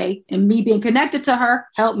DJ and me being connected to her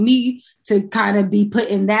helped me to kind of be put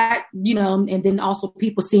in that, and then also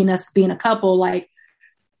people seeing us being a couple. Like,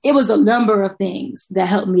 it was a number of things that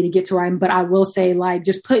helped me to get to where I am. But I will say, like,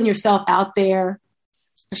 just putting yourself out there,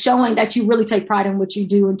 showing that you really take pride in what you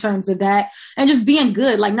do in terms of that, and just being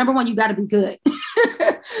good. Like, number one, you got to be good.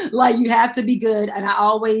 Like, you have to be good. And I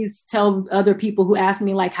always tell other people who ask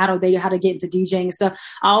me, like, how to get into DJing and stuff.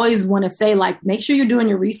 I always want to say, like, make sure you're doing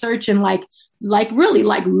your research and like really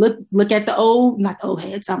like look at not the old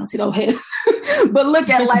heads. I don't see the old heads, but look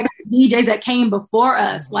at like DJs that came before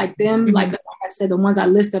us, like them, like I said, the ones I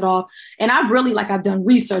listed off. And I've done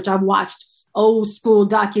research. I've watched old school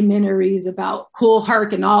documentaries about Kool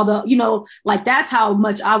Herc and all the, like, that's how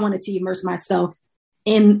much I wanted to immerse myself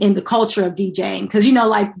in the culture of DJing. Cause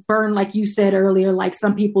like Burn, like you said earlier, like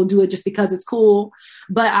some people do it just because it's cool,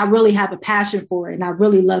 but I really have a passion for it. And I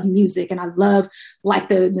really love music, and I love like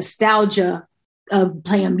the nostalgia of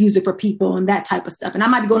playing music for people and that type of stuff. And I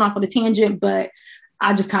might be going off on a tangent, but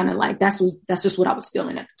I just kind of like, that's just what I was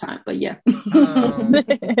feeling at the time. But yeah.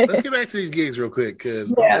 Let's get back to these gigs real quick,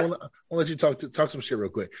 because I want to let you talk some shit real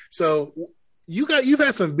quick. So you've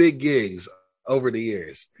had some big gigs over the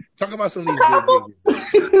years. Talk about some of these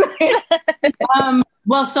big gigs.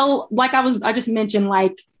 Well, so like I just mentioned,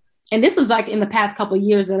 like, and this is like in the past couple of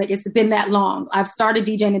years, like it's been that long. I've started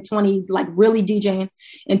DJing really DJing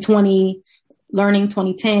in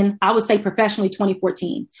 2010. I would say professionally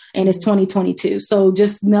 2014, and it's 2022. So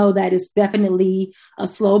just know that it's definitely a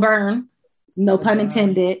slow burn, no pun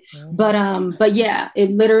intended. But yeah,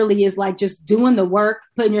 it literally is like just doing the work,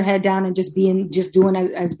 putting your head down, and just doing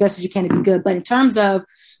as best as you can to be good. But in terms of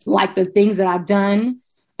like the things that I've done,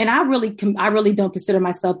 and I really don't consider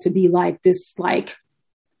myself to be like this, like,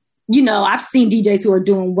 I've seen DJs who are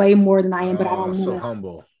doing way more than I am, but I don't so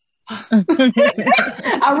humble.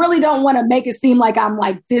 I really don't want to make it seem like I'm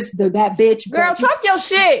like that bitch. Girl, talk your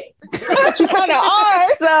shit. But you kind of are,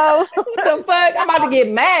 so what the fuck? I'm about to get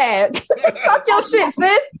mad. Talk your shit,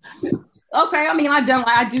 sis. Okay, I mean, I've done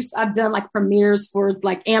like premieres for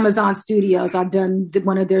like Amazon Studios. I've done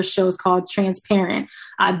one of their shows called Transparent.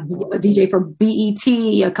 I've DJ for BET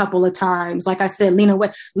a couple of times. Like I said, Lena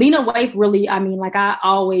Waithe really, I mean, like I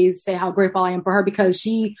always say how grateful I am for her, because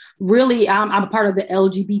she really, I'm a part of the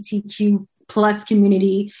LGBTQ plus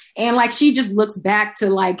community. And like, she just looks back to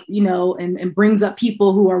like, and brings up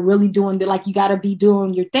people who are really doing like, you got to be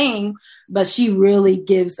doing your thing. But she really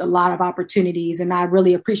gives a lot of opportunities. And I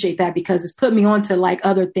really appreciate that, because it's put me on to like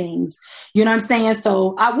other things, you know what I'm saying?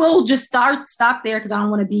 So I will just stop there, because I don't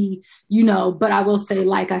want to be, but I will say,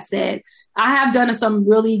 like I said, I have done some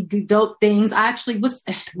really dope things. I actually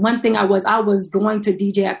one thing I was going to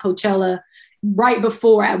DJ at Coachella right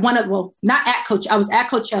before I was at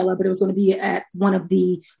Coachella, but it was going to be at one of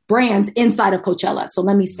the brands inside of Coachella. So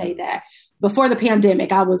let me say that before the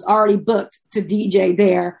pandemic, I was already booked to DJ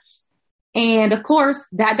there. And of course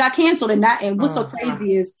that got canceled. And what's so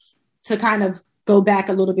crazy is to kind of go back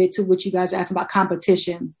a little bit to what you guys asked about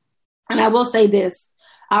competition. And I will say this.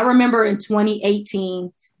 I remember in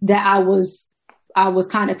 2018 that I was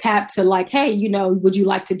kind of tapped to like, hey, you know, would you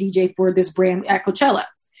like to DJ for this brand at Coachella?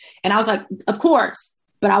 And I was like, of course.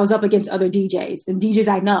 But I was up against other DJs and DJs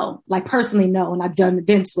I know, like personally know, and I've done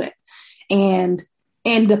events with. And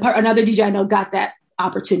another DJ I know got that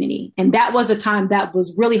opportunity. And that was a time that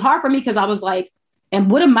was really hard for me because I was like, and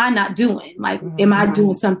what am I not doing? Like, am I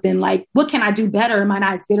doing something like, what can I do better? Am I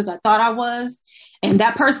not as good as I thought I was? And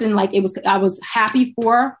that person, like, I was happy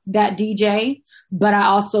for that DJ, but I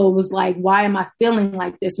also was like, why am I feeling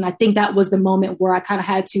like this? And I think that was the moment where I kind of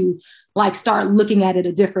had to like start looking at it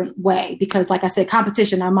a different way, because like I said,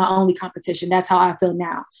 competition, I'm my only competition. That's how I feel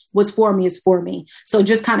now. What's for me is for me. So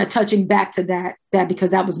just kind of touching back to that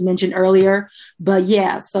because that was mentioned earlier. But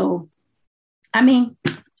yeah, so, I mean,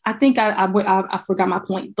 I think I forgot my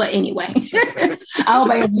point, but anyway, I hope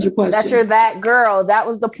I answered your question. That you're that girl. That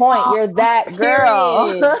was the point. Oh, you're that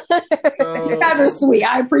girl. You guys are sweet.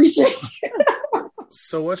 I appreciate it.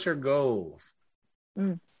 So what's your goals?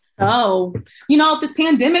 Oh, you know, if this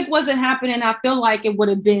pandemic wasn't happening, I feel like it would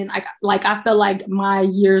have been like I feel like my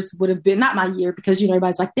years would have been not my year, because, you know,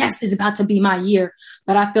 everybody's like, this is about to be my year.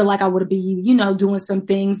 But I feel like I would be, you know, doing some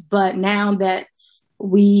things. But now that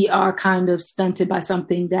we are kind of stunted by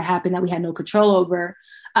something that happened that we had no control over.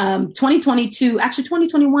 2022, actually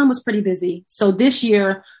 2021 was pretty busy. So this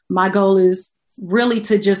year, my goal is really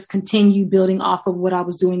to just continue building off of what I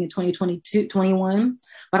was doing in 2022, 21.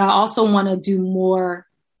 But I also want to do more.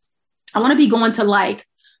 I want to be going to like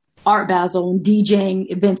Art Basel and DJing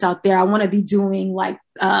events out there. I want to be doing like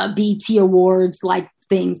BET Awards, like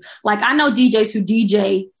things. Like I know DJs who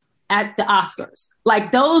DJ at the Oscars.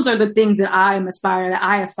 Like those are the things that I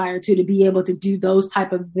aspire to be able to do those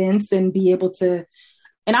type of events and be able to.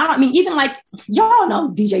 And I mean, even like y'all know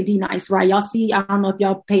DJ D Nice, right? Y'all see, I don't know if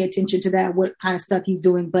y'all pay attention to that, what kind of stuff he's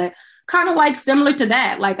doing, but kind of like similar to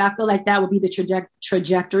that. Like, I feel like that would be the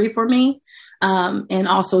trajectory for me. And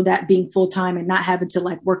also that being full-time and not having to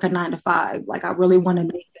like work a 9 to 5. Like, I really want to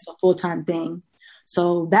make this a full-time thing.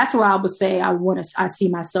 So that's where I would say I see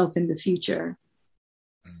myself in the future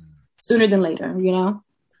sooner than later, you know?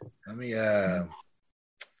 Let me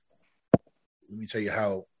tell you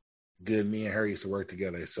how good me and her used to work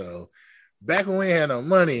together. So back when we had no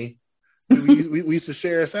money, we used to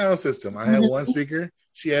share a sound system. I had one speaker,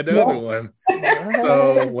 she had the other one.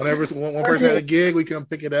 So whenever one person had a gig, we come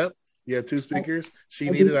pick it up. You have 2 speakers. She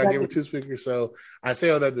needed, I gave her 2 speakers. So I say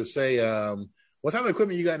all that to say, what type of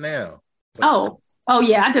equipment you got now? Oh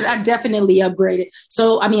yeah, I definitely upgraded.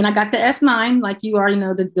 So, I mean, I got the S9, like you already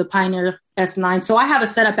know, the Pioneer S9. So I have a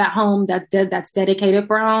setup at home that's dedicated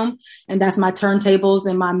for home. And that's my turntables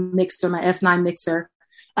and my mixer, my S9 mixer.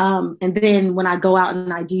 And then when I go out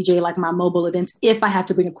and I DJ like my mobile events, if I have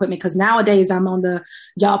to bring equipment, because nowadays I'm on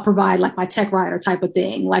y'all provide like my tech rider type of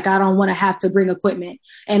thing. Like, I don't want to have to bring equipment.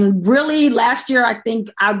 And really last year, I think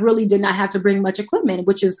I really did not have to bring much equipment,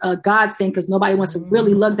 which is a godsend because nobody wants to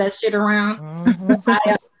really lug that shit around.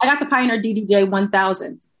 I got the Pioneer DDJ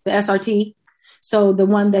 1000, the SRT. So the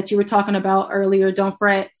one that you were talking about earlier, Don't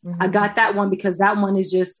Fret, I got that one because that one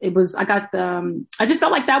is just, I just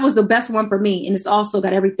felt like that was the best one for me. And it's also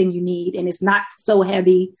got everything you need and it's not so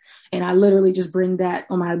heavy. And I literally just bring that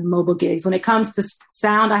on my mobile gigs. When it comes to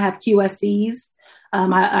sound, I have QSCs.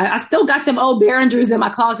 I still got them old Behringers in my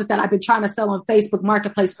closet that I've been trying to sell on Facebook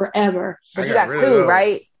Marketplace forever. But you got 2,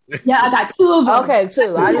 right? Yeah, I got 2 of them. Okay,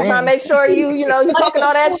 2. I just want to make sure you talking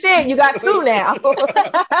all that shit. You got 2 now.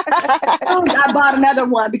 I bought another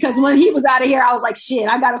one because when he was out of here, I was like, shit,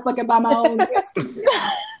 I got to fucking buy my own.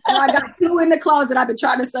 So I got 2 in the closet I've been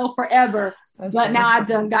trying to sell forever. But now I've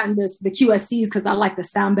gotten the QSCs because I like the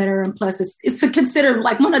sound better. And plus it's considered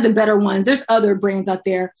like one of the better ones. There's other brands out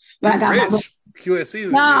there. But I got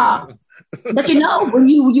QSCs. Nah. But when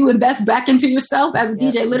you invest back into yourself as a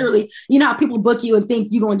DJ, literally, you know how people book you and think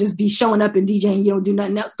you're going to just be showing up and DJing, you don't do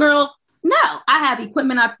nothing else. Girl, no, I have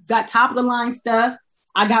equipment. I've got top of the line stuff.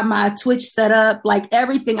 I got my Twitch set up, like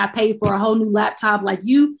everything. I paid for a whole new laptop. Like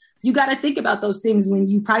you got to think about those things when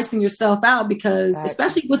you pricing yourself out, because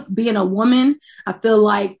especially with being a woman, I feel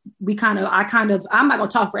like I'm not going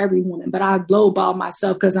to talk for every woman, but I lowball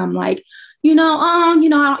myself because I'm like,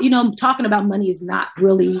 talking about money is not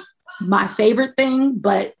really my favorite thing,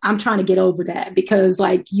 but I'm trying to get over that because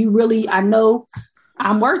like I know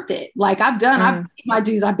I'm worth it. Like I've paid my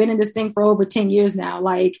dues. I've been in this thing for over 10 years now.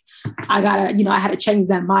 Like I had to change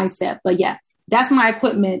that mindset, but yeah, that's my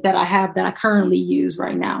equipment that I have that I currently use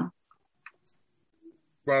right now.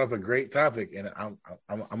 Brought up a great topic and I'm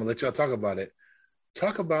gonna let y'all talk about it.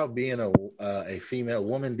 Talk about being a female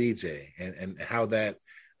woman DJ and how that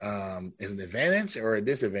is an advantage or a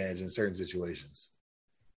disadvantage in certain situations?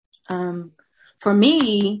 For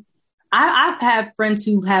me, I've had friends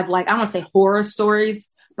who have like, I don't want to say horror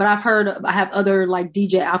stories, but I have other like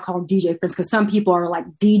I'll call them DJ friends, because some people are like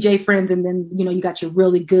DJ friends and then, you got your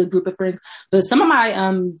really good group of friends. But some of my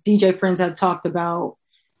DJ friends have talked about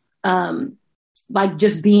like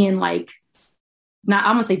just being like, not,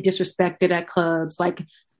 I'm gonna say disrespected at clubs. Like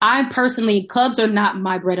I personally, clubs are not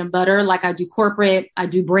my bread and butter. Like I do corporate, I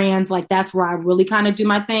do brands, like that's where I really kind of do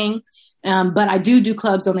my thing. But I do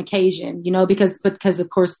clubs on occasion, because of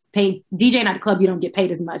course, DJing at a club, you don't get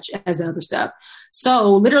paid as much as the other stuff.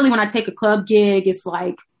 So literally when I take a club gig, it's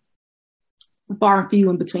like far and few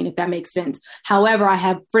in between, if that makes sense. However, I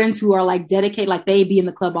have friends who are like dedicated, like they be in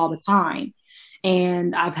the club all the time.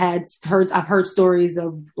 And I've heard stories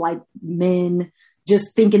of like men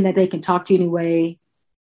just thinking that they can talk to you anyway,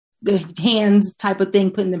 the hands type of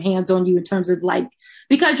thing, putting them hands on you in terms of like,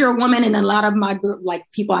 because you're a woman, and a lot of my like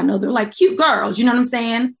people I know, they're like cute girls, you know what I'm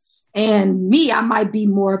saying? And me, I might be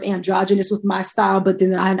more of androgynous with my style, but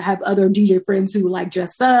then I have other DJ friends who like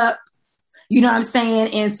dress up, you know what I'm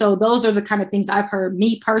saying? And so those are the kind of things I've heard.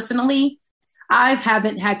 Me personally, I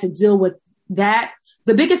haven't had to deal with that.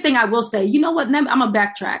 The biggest thing I will say, you know what, I'm gonna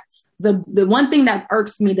backtrack. The one thing that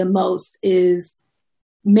irks me the most is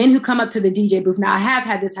men who come up to the DJ booth. Now I have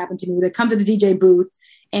had this happen to me. They come to the DJ booth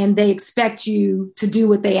and they expect you to do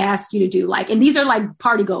what they ask you to do. Like, and these are like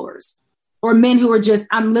party goers or men who are just,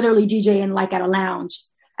 I'm literally DJing like at a lounge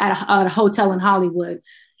at a hotel in Hollywood.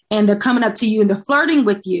 And they're coming up to you and they're flirting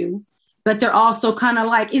with you, but they're also kind of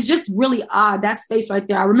like, it's just really odd, that space right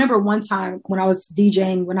there. I remember one time when I was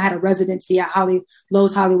DJing, when I had a residency at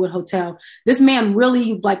Lowe's Hollywood Hotel, this man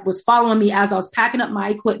really like was following me as I was packing up my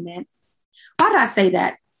equipment. Why did I say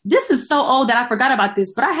that? This is so old that I forgot about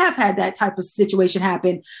this, but I have had that type of situation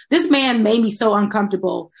happen. This man made me so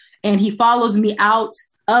uncomfortable, and he follows me out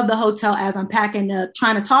of the hotel as I'm packing up,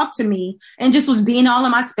 trying to talk to me, and just was being all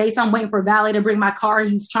in my space. I'm waiting for valet to bring my car.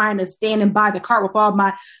 He's trying to stand and buy the cart with all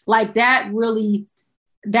my, like that really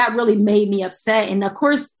made me upset. And of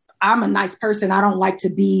course, I'm a nice person. I don't like to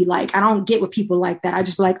be like, I don't get with people like that. I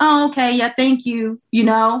just be like, oh, okay. Yeah. Thank you.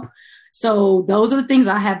 So those are the things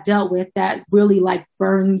I have dealt with that really like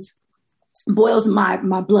boils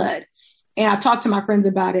my blood. And I talked to my friends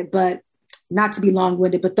about it, but not to be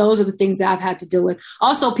long-winded, but those are the things that I've had to deal with.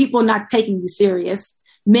 Also, people not taking you serious,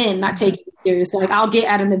 men not taking you serious. Like I'll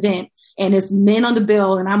get at an event and it's men on the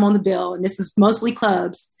bill and I'm on the bill, and this is mostly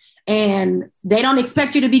clubs, and they don't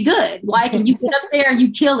expect you to be good. Like, and you get up there and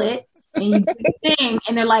you kill it and you do the thing,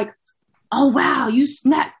 and they're like, oh, wow, you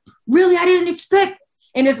snapped. Really? I didn't expect.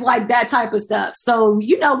 And it's like that type of stuff. So,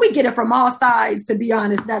 we get it from all sides, to be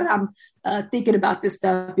honest, now that I'm thinking about this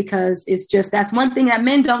stuff, because it's just, that's one thing that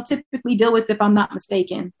men don't typically deal with, if I'm not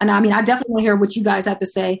mistaken. And I mean, I definitely want to hear what you guys have to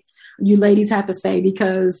say, you ladies have to say,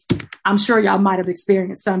 because I'm sure y'all might have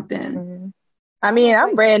experienced something. Mm-hmm. I mean,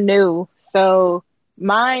 I'm brand new. So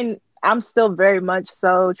I'm still very much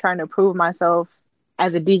so trying to prove myself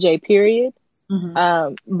as a DJ, period.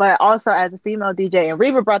 Mm-hmm. But also as a female DJ, and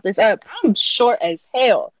Reba brought this up, I'm short as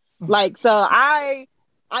hell. Mm-hmm. Like, so I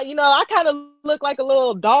kind of look like a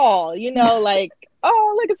little doll, like,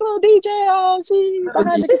 oh, look, it's a little DJ. Oh,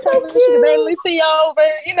 she's so cute. She can barely see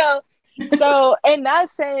over, So in that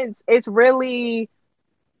sense, it's really,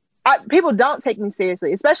 people don't take me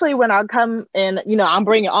seriously, especially when I come and, I'm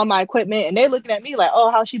bringing all my equipment and they're looking at me like,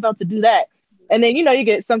 oh, how's she about to do that? And then,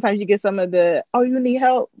 sometimes you get some of the, oh, you need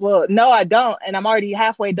help? Well, no, I don't. And I'm already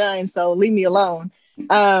halfway done. So leave me alone.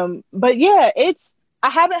 But yeah, I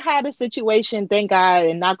haven't had a situation, thank God,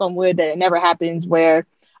 and knock on wood, that it never happens, where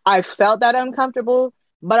I felt that uncomfortable,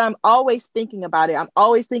 but I'm always thinking about it. I'm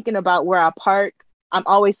always thinking about where I park. I'm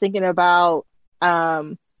always thinking about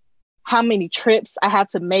how many trips I have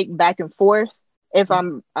to make back and forth. If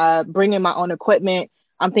I'm bringing my own equipment,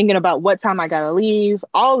 I'm thinking about what time I got to leave,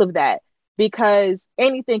 all of that, because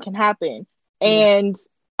anything can happen. And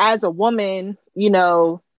as a woman,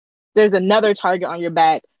 there's another target on your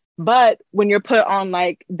back. But when you're put on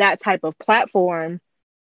like that type of platform,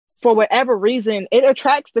 for whatever reason, it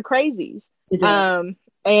attracts the crazies.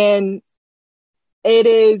 And it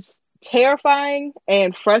is terrifying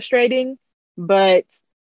and frustrating. But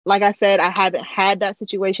like I said, I haven't had that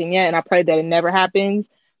situation yet, and I pray that it never happens.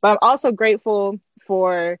 But I'm also grateful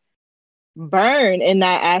for Burn in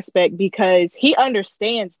that aspect, because he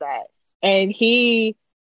understands that. And he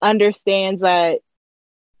understands that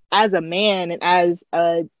as a man and as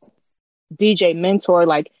a DJ mentor,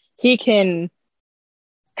 like, he can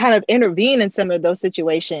kind of intervene in some of those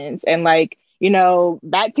situations and, like,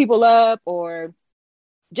 back people up, or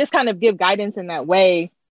just kind of give guidance in that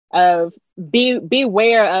way. of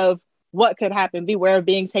beware of what could happen, beware of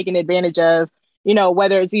being taken advantage of,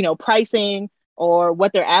 whether it's, pricing or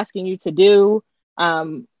what they're asking you to do,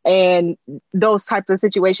 and those types of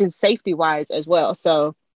situations safety wise as well.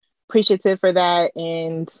 So appreciative for that.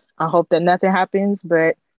 And I hope that nothing happens,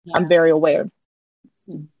 but I'm very aware.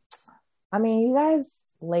 I mean, you guys,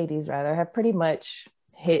 ladies rather, have pretty much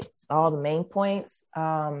hit all the main points.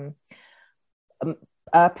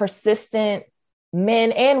 Persistent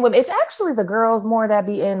men and women. It's actually the girls more that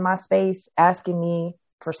be in my space asking me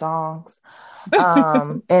for songs,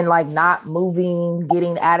 and like not moving,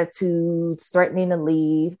 getting attitudes, threatening to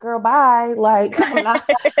leave. Girl, bye. Like I'm not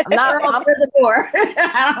the door.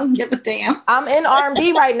 I don't give a damn. I'm in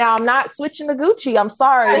R&B right now. I'm not switching to Gucci. I'm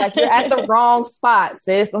sorry. Like you're at the wrong spot,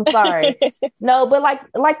 sis. I'm sorry. No, but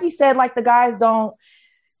like you said, like the guys don't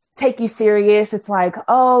take you serious. It's like,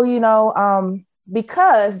 oh,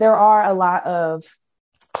 because there are a lot of,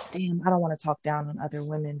 I don't want to talk down on other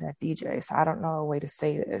women that DJ, so I don't know a way to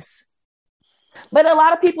say this. But a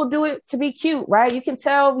lot of people do it to be cute, right? You can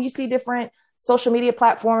tell, you see different social media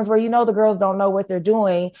platforms where the girls don't know what they're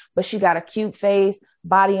doing, but she got a cute face,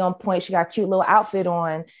 body on point, she got a cute little outfit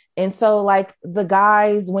on. And so like the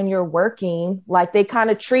guys, when you're working, like they kind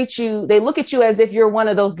of treat you, they look at you as if you're one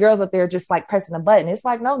of those girls up there just like pressing a button. It's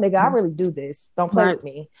like, no, nigga, I really do this. Don't play with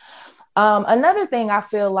me. Another thing I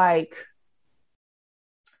feel like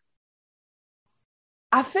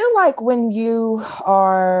when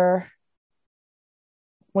you're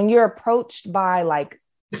approached by like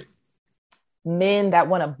men that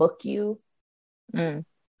want to book you,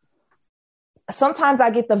 sometimes I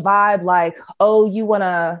get the vibe like, oh, you want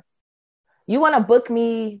to book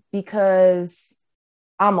me because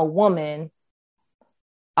I'm a woman,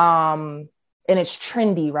 and it's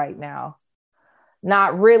trendy right now.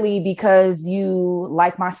 Not really because you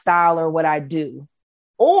like my style or what I do.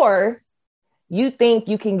 Or you think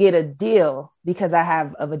you can get a deal because I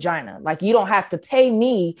have a vagina. Like you don't have to pay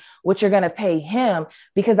me what you're going to pay him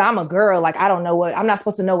because I'm a girl. Like I'm not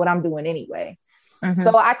supposed to know what I'm doing anyway. Mm-hmm.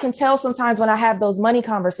 So I can tell sometimes when I have those money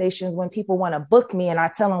conversations, when people want to book me and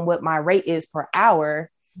I tell them what my rate is per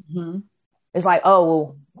hour, it's like, oh,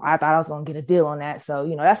 well, I thought I was going to get a deal on that. So,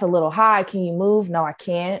 that's a little high. Can you move? No, I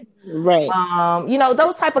can't. Right.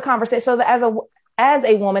 Those type of conversations. So as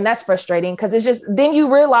a woman, that's frustrating because it's just, then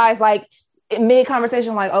you realize like mid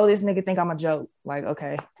conversation, like, oh, this nigga think I'm a joke. Like,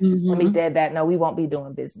 okay, let me dead that. No, we won't be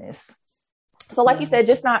doing business. So like you said,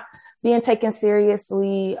 just not being taken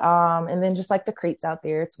seriously. And then just like the creeps out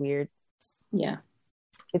there, it's weird. Yeah.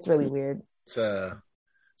 It's really weird. It's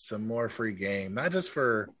some more free game, not just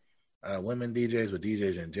for women DJs, but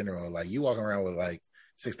DJs in general. Like you walking around with like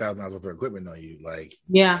 $6,000 worth of equipment on you. Like,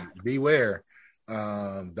 like, beware.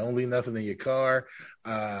 Don't leave nothing in your car.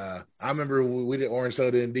 I remember we did Orange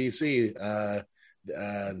Soda in DC.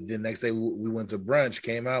 The next day we went to brunch,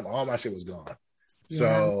 came out, all my shit was gone.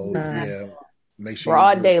 So make sure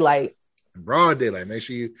broad daylight. Make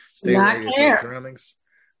sure you stay away from your surroundings.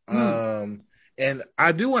 And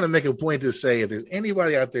I do want to make a point to say, if there's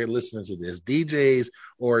anybody out there listening to this, DJs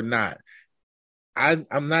or not,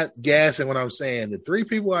 I'm not gassing what I'm saying. The 3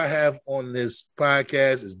 people I have on this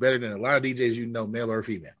podcast is better than a lot of DJs, male or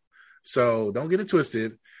female. So don't get it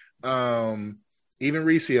twisted. Even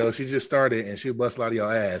Recio, she just started and she'll bust a lot of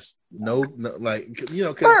y'all ass. No,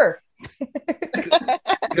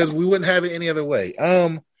 because we wouldn't have it any other way.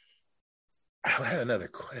 I had another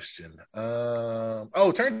question.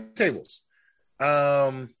 Turntables.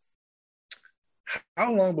 How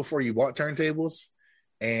long before you bought turntables,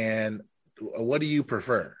 and what do you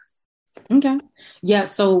prefer? Okay. Yeah.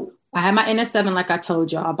 So I had my NS7, like I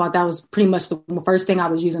told y'all about. That was pretty much the first thing I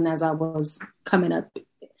was using as I was coming up.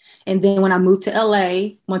 And then when I moved to LA,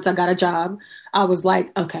 once I got a job, I was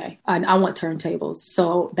like, okay, I want turntables.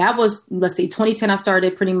 So that was, 2010, I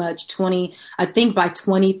started pretty much I think by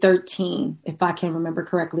 2013, if I can remember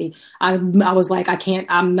correctly, I was like,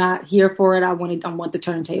 I'm not here for it. I want the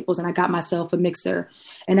turntables. And I got myself a mixer.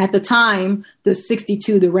 And at the time,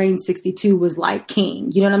 the Range 62 was like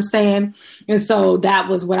king, you know what I'm saying? And so that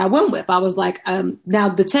was what I went with. I was like, now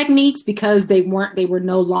the Techniques, because they were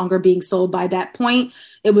no longer being sold by that point,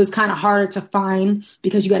 it was kind of harder to find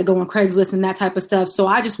because you got to go on Craigslist and that type of stuff. So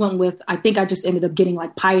I just went with, I think I just ended up getting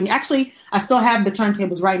like Pioneer. Actually, I still have the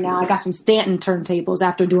turntables right now. I got some Stanton turntables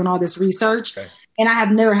after doing all this research. Okay. And I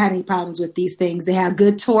have never had any problems with these things. They have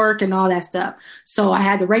good torque and all that stuff. So I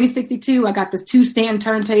had the Range 62. I got the 2 Stanton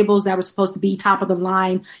turntables that were supposed to be top of the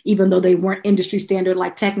line, even though they weren't industry standard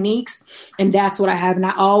like Techniques. And that's what I have. And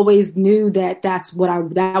I always knew that that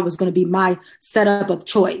was going to be my setup of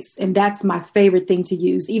choice. And that's my favorite thing to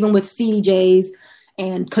use, even with CDJs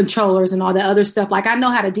and controllers and all the other stuff. Like I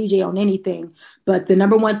know how to DJ on anything, but the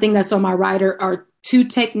number one thing that's on my rider are 2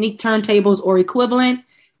 Technique turntables or equivalent,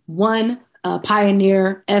 1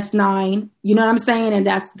 Pioneer S9. You know what I'm saying? And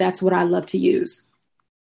that's what I love to use.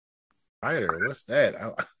 Rider, what's that?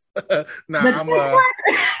 Listen,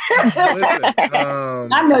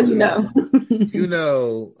 I know you know. You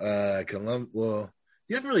know, Columbus. Well,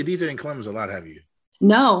 you haven't really DJed in Columbus a lot, have you?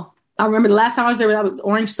 No, I remember the last time I was there. That was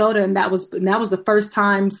Orange Soda, and that was the first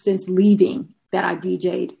time since leaving that I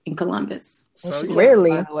DJed in Columbus. So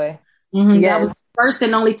really, by the way, yes. That was the first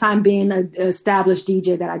and only time being an established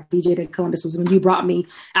DJ that I DJed in Columbus was when you brought me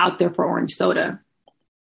out there for Orange Soda.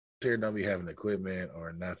 Here don't be having equipment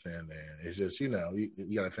or nothing, and it's just you got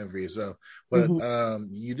to fend for yourself. But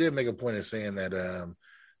you did make a point of saying that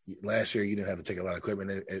last year you didn't have to take a lot of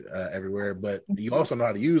equipment everywhere, but you also know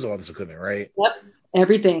how to use all this equipment, right? Yep,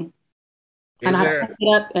 everything. Is there pick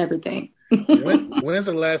it up, everything? When's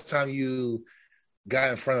the last time you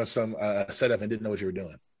got in front of some setup and didn't know what you were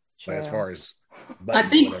doing? Like as far as buttons, I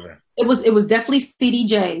think whatever. it was definitely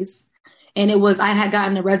CDJs. And I had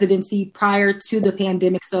gotten a residency prior to the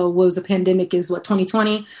pandemic. So what was the pandemic is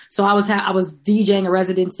 2020. So I was DJing a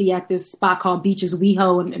residency at this spot called Beaches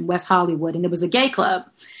WeHo in West Hollywood. And it was a gay club.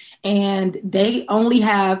 And they only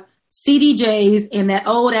have CDJs and that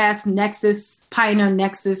old ass Nexus, Pioneer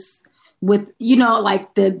Nexus with,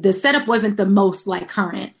 like the setup wasn't the most like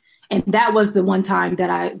current. And that was the one time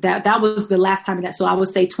that was the last time that. So I would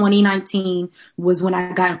say 2019 was when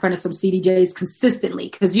I got in front of some CDJs consistently.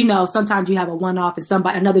 Cause sometimes you have a one-off and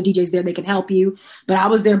another DJ's there, they can help you. But I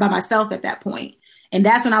was there by myself at that point. And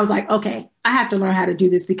that's when I was like, okay, I have to learn how to do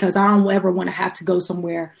this because I don't ever want to have to go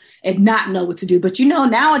somewhere and not know what to do. But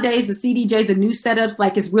nowadays the CDJs and new setups,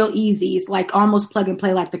 like it's real easy. It's like almost plug and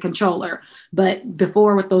play like the controller. But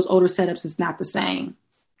before with those older setups, it's not the same.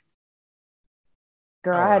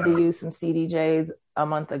 Girl, I had to use some CDJs a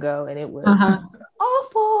month ago, and it was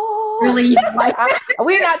awful. Really?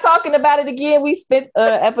 We're not talking about it again. We spent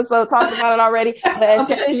an episode talking about it already. But as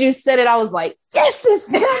soon as you said it, I was like, yes, it's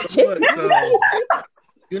that.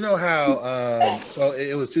 You know how, so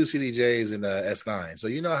it was 2 CDJs and S9. So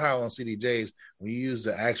you know how on CDJs, when you use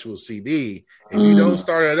the actual CD, if you don't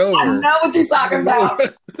start it over. I know what you're talking about.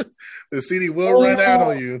 The CD will run out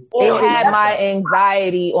on you. It had my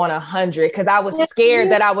anxiety on 100 because I was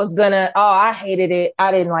scared that I was I hated it.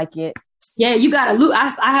 I didn't like it. Yeah, you got to loop.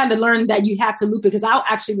 I had to learn that you have to loop it because I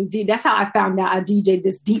actually that's how I found out I DJ'd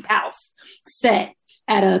this deep house set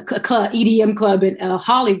at a club, EDM club in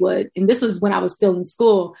Hollywood. And this was when I was still in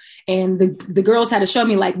school. And the girls had to show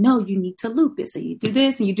me like, no, you need to loop it. So you do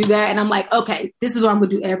this and you do that. And I'm like, okay, this is what I'm going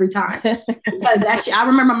to do every time. Because I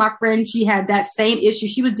remember my friend, she had that same issue.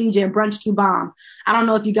 She was DJing Brunch to Bomb. I don't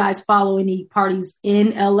know if you guys follow any parties in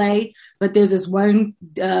LA, but there's this one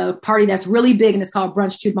party that's really big and it's called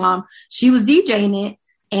Brunch to Bomb. She was DJing it.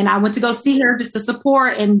 And I went to go see her just to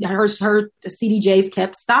support. And her CDJs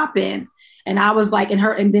kept stopping. And I was like,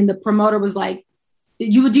 and then the promoter was like,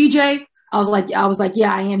 "You a DJ?" I was like, "Yeah,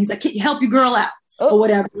 I am." He's like, "Can you help your girl out or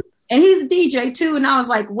whatever?" And he's a DJ too. And I was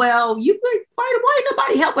like, "Well, why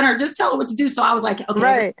nobody helping her? Just tell her what to do." So I was like, "Okay,"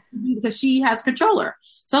 right. Because she has controller.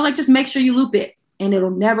 So I'm like, just make sure you loop it, and it'll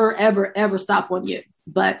never, ever, ever stop on you.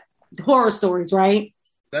 But horror stories, right?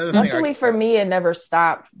 Luckily for me, it never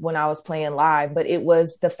stopped when I was playing live. But it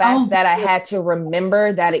was the fact that I had to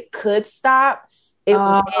remember that it could stop. It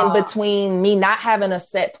was in between me not having a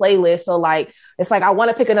set playlist. So like, it's like, I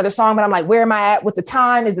want to pick another song, but I'm like, where am I at with the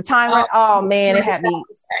time? Is the time right? Oh man, it had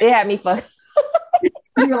me fucked.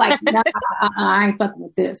 You're like, nah, I ain't fucking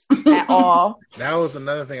with this at all. That was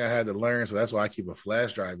another thing I had to learn. So that's why I keep a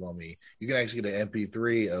flash drive on me. You can actually get an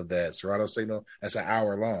MP3 of that Serato signal. That's an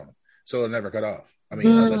hour long. So it'll never cut off. I mean,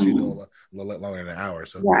 unless you do a little longer than an hour.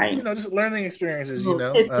 So, right. Just learning experiences,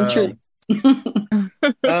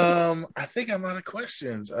 I think I'm out of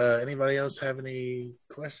questions. Anybody else have any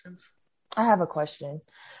questions? I have a question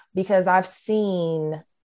because I've seen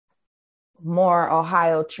more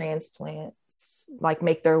Ohio transplants like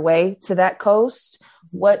make their way to that coast.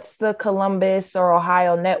 What's the Columbus or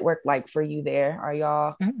Ohio network like for you there?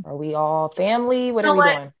 Are we all family? What are we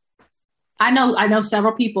doing? I know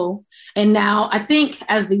several people. And now I think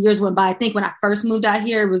as the years went by, I think when I first moved out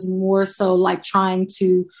here, it was more so like trying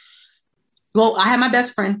to, I had my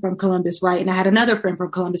best friend from Columbus, right? And I had another friend from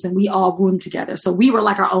Columbus and we all roomed together. So we were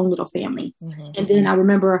like our own little family. Mm-hmm. And then I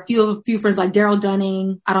remember a few friends like Daryl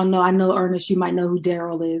Dunning. I don't know. I know Ernest, you might know who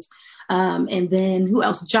Daryl is. And then who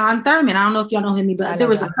else? John Thurman. I don't know if y'all know him, but there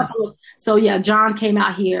was a couple of, so yeah, John came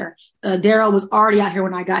out here. Daryl was already out here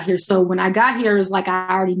when I got here. So when I got here, it was like I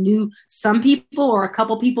already knew some people or a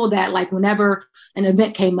couple people that like whenever an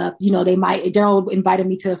event came up, Daryl invited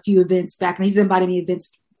me to a few events back, and he's invited me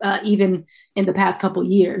events even in the past couple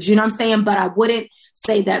years, you know what I'm saying? But I wouldn't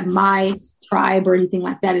say that my tribe or anything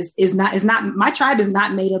like that is not my tribe is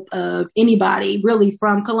not made up of anybody really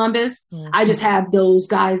from Columbus. Mm-hmm. I just have those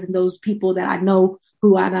guys and those people that I know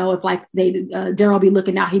who I know if like they Daryl be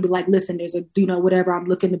looking out, he'd be like, listen, there's a, whatever, I'm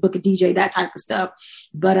looking to book a DJ, that type of stuff.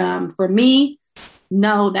 But for me,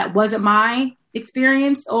 no, that wasn't my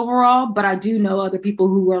experience overall, but I do know other people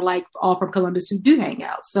who are like all from Columbus who do hang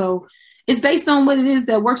out. So it's based on what it is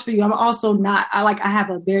that works for you. I'm also not, I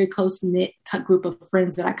have a very close knit group of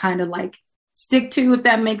friends that I kind of like stick to, if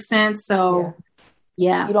that makes sense. So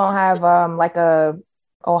yeah. You don't have like a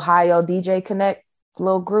Ohio DJ Connect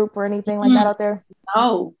little group or anything like that out there?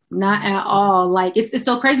 No, not at all. Like it's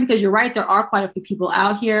so crazy because you're right. There are quite a few people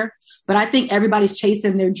out here, but I think everybody's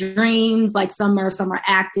chasing their dreams. Like some are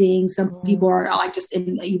acting. Some people are like just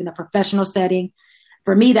in even a professional setting.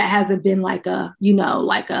 For me, that hasn't been like a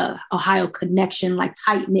Ohio connection, like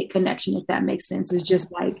tight knit connection, if that makes sense. It's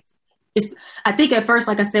just like, I think at first,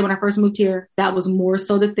 like I said, when I first moved here, that was more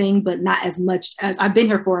so the thing, but not as much as I've been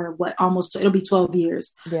here for it'll be 12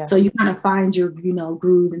 years. Yeah. So you kind of find your,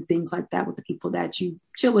 groove and things like that with the people that you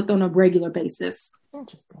chill with on a regular basis.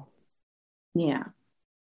 Interesting. Yeah.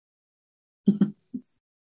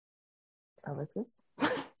 Alexis?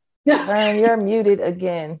 Brian, you're muted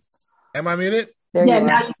again. Am I muted? There you are.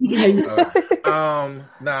 Now you can hear you.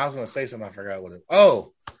 No, I was going to say something. I forgot what it.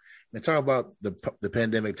 Oh, and talk about the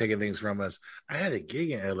pandemic taking things from us. I had a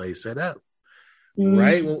gig in LA set up,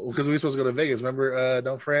 right? Because we were supposed to go to Vegas. Remember,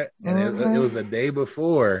 Don't Fret? And it was the day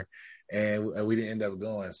before, and we didn't end up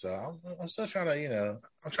going. So I'm still trying to,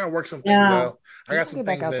 I'm trying to work some things out. I got some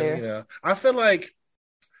things in, I feel like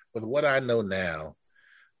with what I know now,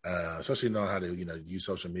 especially knowing how to, use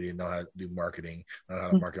social media, know how to do marketing, know how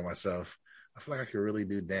to market myself. I feel like I could really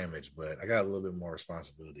do damage, but I got a little bit more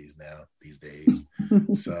responsibilities now these days.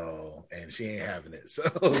 So, and she ain't having it. So,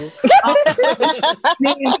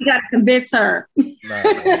 maybe you gotta convince her. Only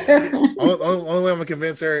way I'm gonna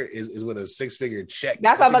convince her is with a 6-figure check.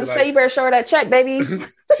 That's what I'm about to say. You better show her that check, baby.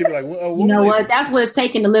 She'd be like, well, you know what? That's what it's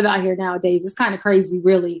taking to live out here nowadays. It's kind of crazy,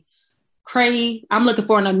 really. I'm looking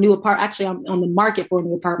for a new apartment. Actually, I'm on the market for a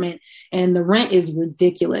new apartment, and the rent is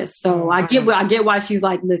ridiculous. So I get why she's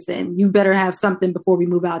like, listen, you better have something before we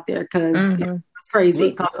move out there because it's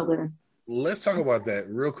crazy. Cost of living. Let's talk about that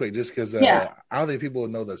real quick, just because I don't think people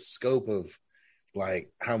know the scope of like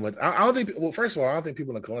how much. I don't think. Well, first of all, I don't think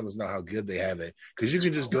people in Columbus know how good they have it, because you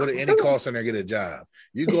can just go to any call center and get a job.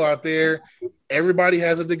 You go out there, everybody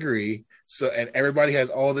has a degree. So, and everybody has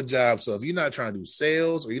all the jobs. So if you're not trying to do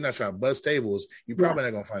sales or you're not trying to buzz tables, you're probably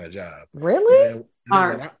not going to find a job. Really?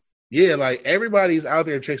 Like everybody's out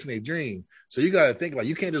there chasing their dream. So you got to think like,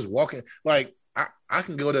 you can't just walk in. Like I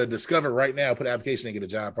can go to Discover right now, put an application and get a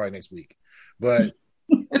job probably next week. But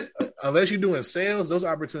unless you're doing sales, those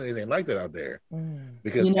opportunities ain't like that out there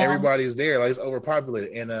because everybody's there. Like it's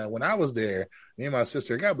overpopulated. And when I was there, me and my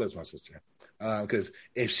sister, God bless my sister. Because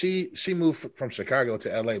if she moved from Chicago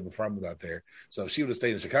to LA before I moved out there, so if she would have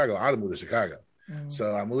stayed in Chicago, I'd have moved to Chicago.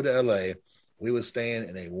 So I moved to LA. We were staying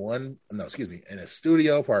in in a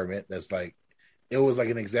studio apartment that's like, it was like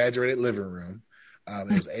an exaggerated living room.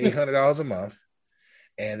 It was $800 a month,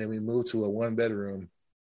 and then we moved to a 1-bedroom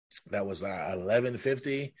that was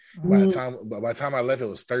 $1,150. By the time I left, it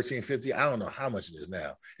was $1,350. I don't know how much it is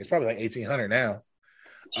now. It's probably like $1,800 now.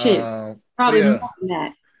 Shit, probably more than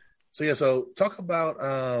that. So talk about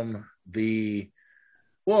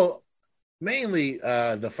mainly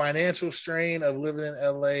the financial strain of living in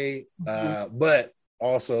LA, but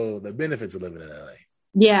also the benefits of living in LA.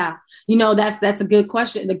 Yeah, that's a good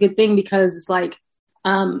question, a good thing, because it's like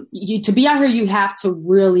to be out here, you have to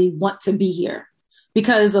really want to be here,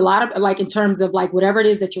 because a lot of like in terms of like whatever it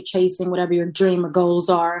is that you're chasing, whatever your dream or goals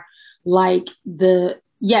are, like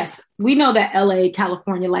yes, we know that LA,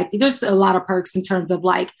 California, like there's a lot of perks in terms of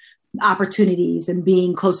like opportunities and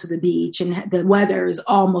being close to the beach, and the weather is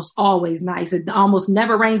almost always nice. It almost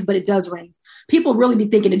never rains, but it does rain. People really be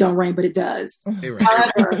thinking it don't rain, but it does.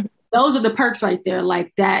 However, those are the perks right there,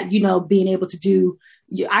 like that, being able to do,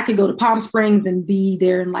 I could go to Palm Springs and be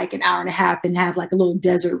there in like an hour and a half and have like a little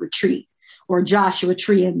desert retreat or Joshua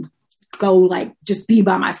Tree and go like just be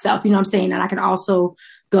by myself. You know what I'm saying? And I can also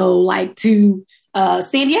go like to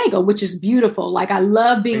San Diego, which is beautiful. Like I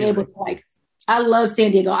love being able to I love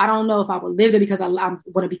San Diego. I don't know if I would live there because I want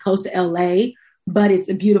to be close to LA, but it's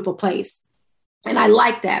a beautiful place. And I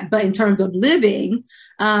like that. But in terms of living,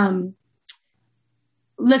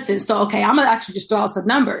 listen, so, okay, I'm going to actually just throw out some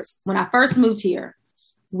numbers. When I first moved here,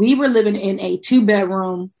 we were living in a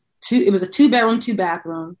two-bedroom, it was a 2-bedroom,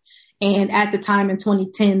 2-bathroom. And at the time in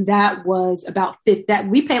 2010, that was about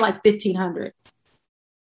we paid like $1,500.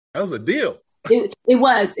 That was a deal. It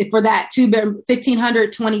was for that 2-bedroom,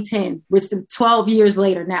 $1,500, 2010, which is 12 years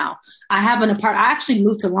later now. I have an apartment. I actually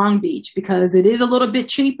moved to Long Beach because it is a little bit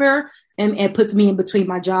cheaper and it puts me in between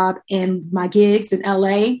my job and my gigs in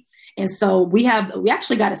LA. And so we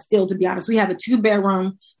actually got a steal, to be honest. We have a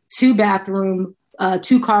 2-bedroom, 2-bathroom,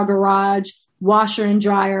 2-car garage, washer and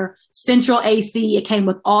dryer, central AC. It came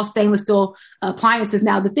with all stainless steel appliances.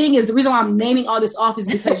 Now, the thing is, the reason why I'm naming all this off is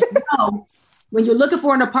because when you're looking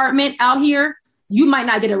for an apartment out here, you might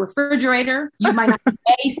not get a refrigerator. You might not get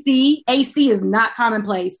AC. AC is not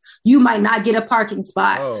commonplace. You might not get a parking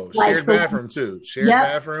spot. Oh, shared bathroom too. Shared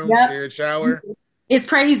bathroom, shared shower. It's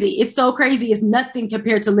crazy. It's so crazy. It's nothing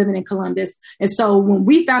compared to living in Columbus. And so when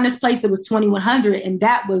we found this place, it was $2,100, and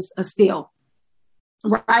that was a steal.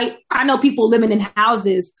 Right. I know people living in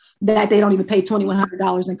houses that they don't even pay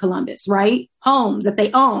 $2,100 in Columbus, right? Homes that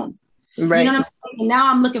they own. Right. You know what I'm saying? And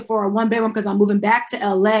now I'm looking for a 1-bedroom because I'm moving back to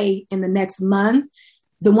LA in the next month.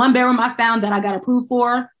 The 1-bedroom I found that I got approved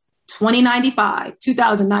for,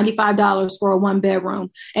 $2,095 for a 1-bedroom.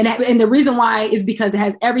 And the reason why is because it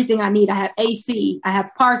has everything I need. I have AC, I have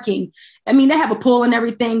parking. I mean, they have a pool and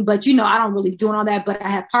everything, but I don't really do all that, but I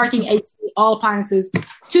have parking, AC, all appliances,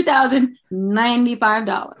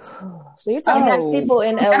 $2,095. So you're telling me there's people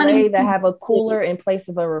in LA that have a cooler in place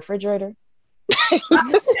of a refrigerator?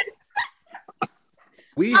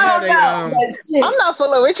 We had I'm not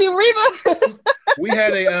fooling with you, Reba. we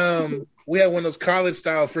had one of those college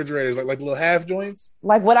style refrigerators, like little half joints.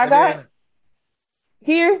 Like what I got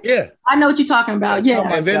here? Yeah. I know what you're talking about. Yeah.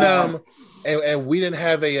 And then and we didn't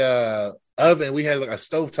have a oven. We had like a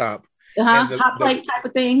stovetop. Hot plate type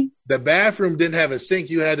of thing. The bathroom didn't have a sink.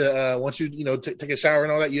 You had to once you take a shower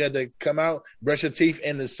and all that, you had to come out, brush your teeth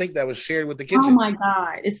in the sink that was shared with the kitchen. Oh my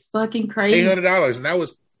God. It's fucking crazy. $800, and that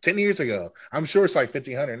was 10 years ago. I'm sure it's like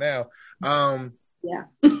 $1,500 now. Yeah.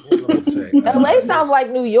 LA sounds like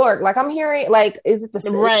New York. Like I'm hearing, like, is it the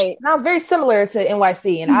same? Right? It sounds very similar to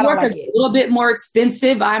NYC, and I don't like it. A little bit more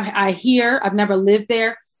expensive. I hear. I've never lived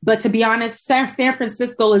there, but to be honest, San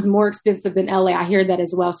Francisco is more expensive than LA. I hear that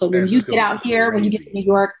as well. So when you get out here, when you get to New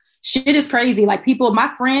York, shit is crazy. Like people,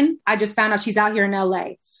 my friend, I just found out she's out here in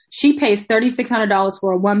LA. She pays $3,600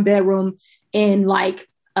 for a 1-bedroom in like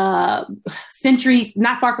Century,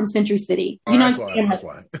 not far from Century City. That's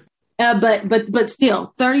why. But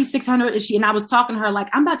still, $3,600 is she. And I was talking to her like,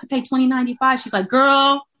 I'm about to pay $2,095. She's like,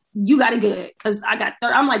 girl, you got it good because I got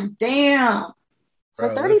I'm like, damn. For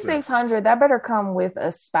 $3,600, that better come with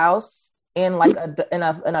a spouse and like a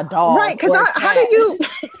dog, right? Because how do you?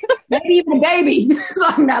 Maybe even a baby.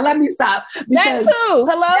 So now let me stop. That too.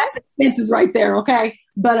 Hello, that's expenses right there. Okay,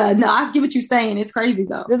 but no, I get what you're saying. It's crazy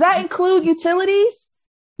though. Does that include utilities?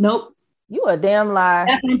 Nope. You a damn lie.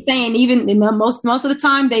 That's what I'm saying. Even in most of the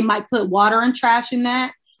time, they might put water and trash in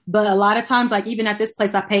that. But a lot of times, like even at this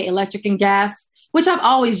place, I pay electric and gas, which I've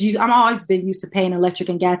always used. I'm always been used to paying electric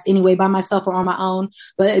and gas anyway by myself or on my own.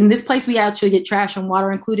 But in this place, we actually get trash and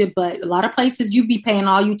water included. But a lot of places, you be paying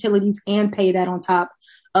all utilities and pay that on top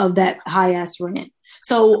of that high ass rent.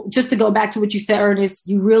 So just to go back to what you said, Ernest,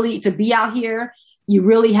 you really, to be out here, you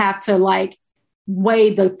really have to like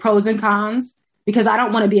weigh the pros and cons. Because I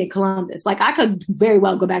don't want to be in Columbus. Like I could very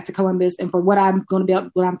well go back to Columbus and for what I'm going to be,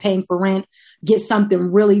 what I'm paying for rent, get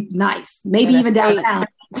something really nice, maybe even downtown,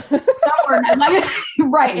 somewhere like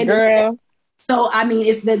right. And so I mean,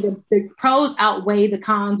 it's the pros outweigh the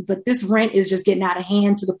cons, but this rent is just getting out of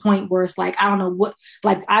hand to the point where it's like I don't know what.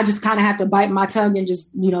 Like I just kind of have to bite my tongue and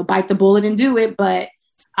just bite the bullet and do it. But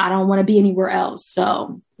I don't want to be anywhere else.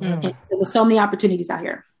 So there's so many opportunities out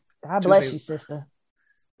here. God bless you, sister.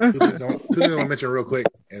 Two things I want to mention real quick,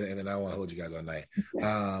 and then I want to hold you guys all night.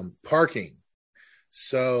 Parking.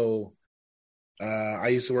 So I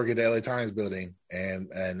used to work at the LA Times building, and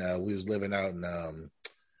we was living out in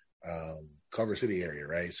Culver City area,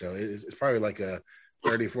 right? So it's probably like a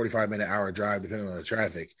 30, 45-minute hour drive, depending on the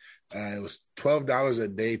traffic. It was $12 a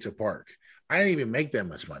day to park. I didn't even make that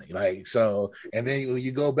much money. Like, so, and then when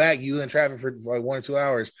you go back, you in traffic for like 1 or 2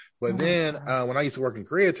 hours. But then when I used to work in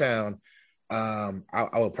Koreatown,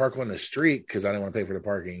 I would park on the street because I didn't want to pay for the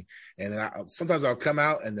parking. And then sometimes I'll come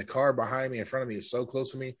out and the car behind me in front of me is so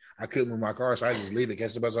close to me, I couldn't move my car. So I just leave it,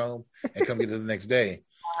 catch the bus home and come get it the next day.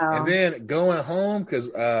 Wow. And then going home,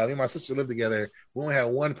 because me and my sister lived together, we only had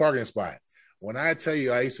one parking spot. When I tell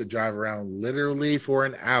you, I used to drive around literally for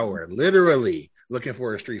an hour, literally looking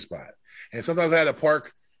for a street spot. And sometimes I had to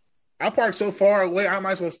park. I parked so far away, I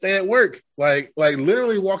might as well stay at work. Like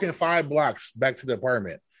literally walking 5 blocks back to the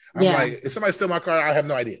apartment. I'm like, if somebody steal my car, I have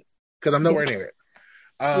no idea because I'm nowhere near it.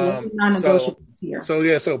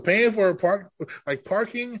 So paying for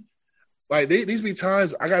parking, like these be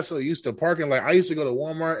times I got so used to parking. Like I used to go to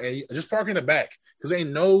Walmart and just park in the back because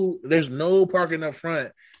there's no parking up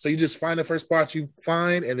front. So you just find the first spot you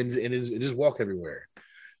find and then just walk everywhere.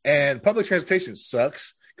 And public transportation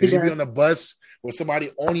sucks because you be on the bus with somebody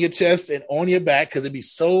on your chest and on your back because it'd be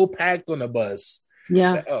so packed on the bus.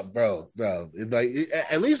 Yeah. Oh, bro.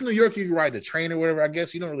 At least in New York, you can ride the train or whatever. I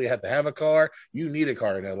guess you don't really have to have a car. You need a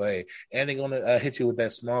car in LA. And they're going to hit you with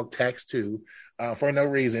that small tax too for no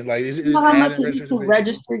reason. Like, it's how much you need to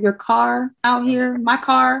register your car out here? My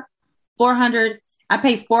car, $400. I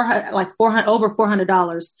pay over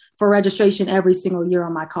 $400 for registration every single year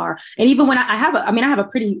on my ar. And even when I have a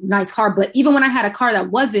pretty nice car, but even when I had a car that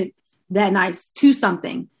wasn't that nice to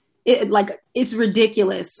something, it's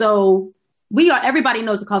ridiculous. So everybody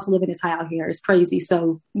knows the cost of living is high out here. It's crazy.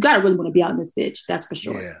 So you got to really want to be out in this bitch. That's for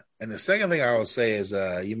sure. Yeah. And the second thing I will say is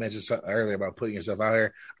you mentioned something earlier about putting yourself out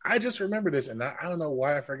here. I just remember this and I don't know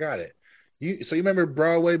why I forgot it. You remember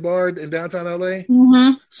Broadway Bar in downtown LA?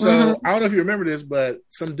 Mm-hmm. So I don't know if you remember this, but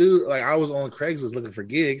some dude, like I was on Craigslist looking for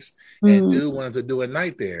gigs and dude wanted to do a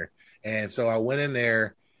night there. And so I went in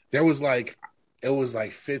there. It was like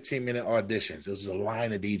 15-minute auditions. It was just a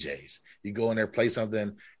line of DJs. You go in there, play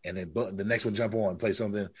something, and then the next one jump on, play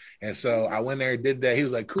something. And so I went there and did that. He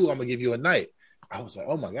was like, cool, I'm going to give you a night. I was like,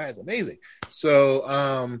 oh my God, it's amazing. So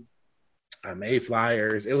I made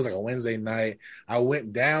flyers. It was like a Wednesday night. I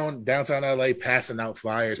went downtown LA, passing out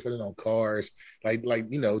flyers, putting on cars,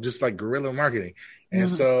 just like guerrilla marketing. And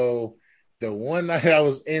so the one night I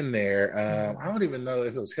was in there, I don't even know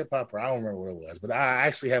if it was hip hop or I don't remember what it was, but I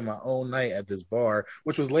actually had my own night at this bar,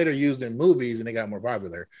 which was later used in movies and it got more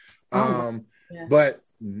popular. But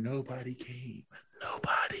nobody came.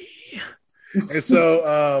 Nobody. And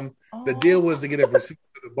so the deal was to get a receipt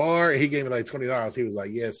for the bar. He gave me like $20. He was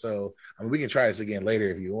like, yeah, so we can try this again later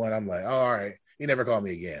if you want. I'm like, oh, all right. He never called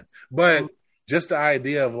me again. But just the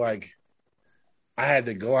idea of like, I had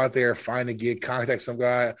to go out there, find a gig, contact some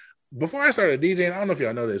guy. Before I started DJing, I don't know if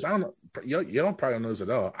y'all know this. I don't know. Y'all probably don't know this at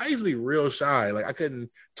all. I used to be real shy. Like I couldn't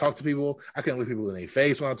talk to people. I couldn't look people in their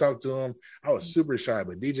face when I talked to them. I was super shy,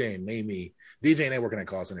 but DJing and working at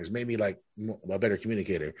call centers made me like a better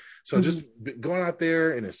communicator. So just going out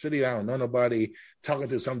there in a city I don't know nobody, talking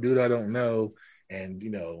to some dude I don't know, and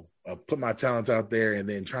put my talents out there, and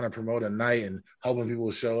then trying to promote a night and hoping people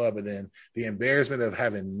will show up, and then the embarrassment of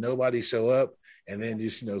having nobody show up, and then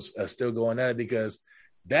just still going at it because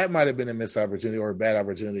that might have been a missed opportunity or a bad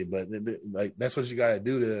opportunity, but like that's what you got to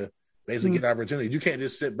do to basically get an opportunity. You can't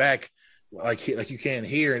just sit back like you can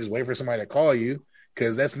here and just wait for somebody to call you,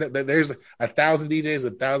 because there's 1,000 DJs,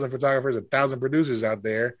 1,000 photographers, 1,000 producers out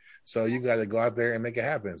there. So you got to go out there and make it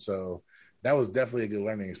happen. So that was definitely a good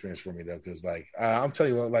learning experience for me though, because I'm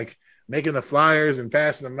telling you, like making the flyers and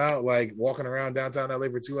passing them out, like walking around downtown LA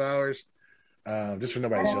for 2 hours, just for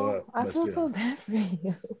nobody to show up. I feel so bad for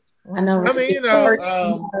you. I know. I mean,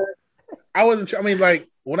 I wasn't. I mean, like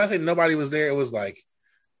when I say nobody was there, it was like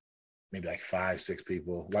maybe like 5-6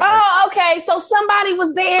 people. Okay. So somebody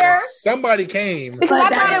was there. Somebody came because I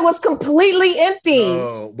thought it was completely empty.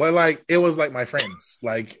 Oh, but like it was like my friends.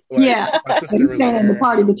 Like yeah, my sister was saying the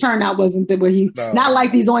party, the turnout wasn't the way not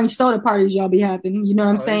like these orange soda parties y'all be having. You know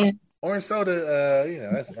what I'm saying? Orange soda,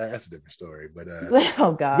 that's a different story. But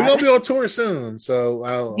oh God, we're gonna be on tour soon, so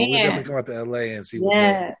we'll definitely come out to LA and see what's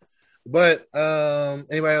up. But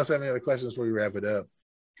anybody else have any other questions before we wrap it up?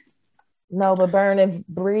 No, but Burn, if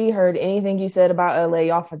Bree heard anything you said about LA,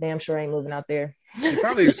 y'all for damn sure ain't moving out there. She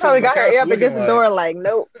probably got her ear up against the door like,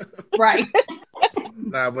 nope. Right.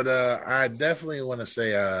 Nah, but I definitely want to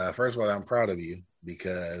say, first of all, I'm proud of you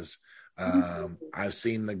because I've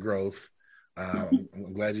seen the growth.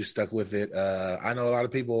 I'm glad you stuck with it. I know a lot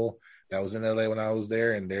of people that was in LA when I was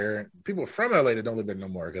there, and they're people from LA that don't live there no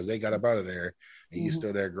more because they got up out of there, and you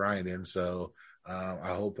still there grinding. So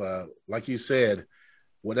I hope, like you said,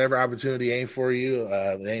 whatever opportunity ain't for you,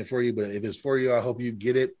 it ain't for you. But if it's for you, I hope you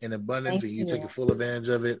get it in abundance and you take a full advantage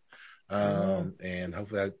of it. And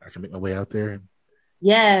hopefully I can make my way out there.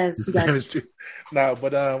 Yes. No,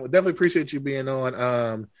 but definitely appreciate you being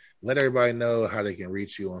on. Let everybody know how they can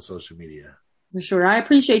reach you on social media. For sure. I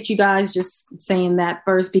appreciate you guys just saying that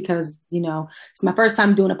first because, it's my first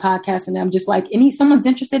time doing a podcast and I'm just like, someone's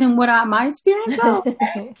interested in what my experience of.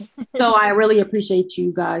 So I really appreciate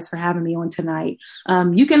you guys for having me on tonight.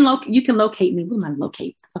 You can locate me. What am I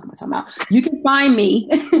locate? What am I talking about? You can find me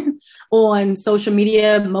on social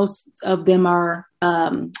media. Most of them are,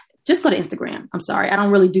 just go to Instagram. I'm sorry. I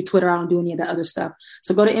don't really do Twitter. I don't do any of the other stuff.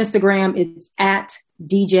 So go to Instagram. It's at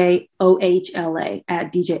DJ OHLA,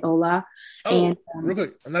 at DJ OHLA. Oh, and, real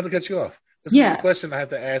quick, not to cut you off. This is a question I have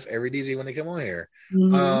to ask every DJ when they come on here.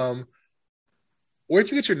 Mm-hmm. Where'd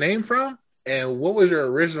you get your name from? And what was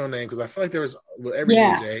your original name? Because I feel like there was every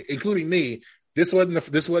DJ, including me. This wasn't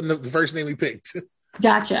the first name we picked.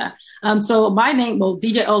 Gotcha. So my name,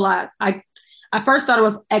 DJ OHLA. I first started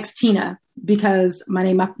with Xtina because my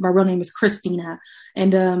real name is Christina.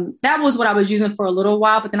 And that was what I was using for a little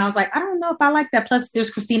while. But then I was like, I don't know if I like that. Plus, there's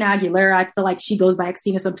Christina Aguilera. I feel like she goes by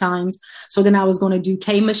Xtina sometimes. So then I was going to do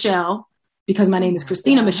K Michelle because my name is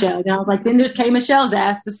Christina Michelle. And I was like, then there's K Michelle's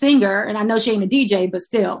ass, the singer. And I know she ain't a DJ, but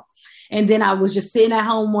still. And then I was just sitting at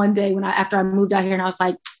home one day after I moved out here and I was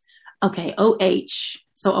like, okay, OH.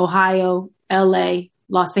 So Ohio, LA,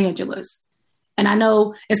 Los Angeles. And I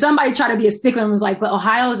know, and somebody tried to be a stickler and was like, but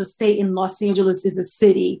Ohio is a state and Los Angeles is a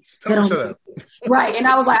city. Right. And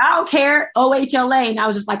I was like, I don't care. OHLA. And I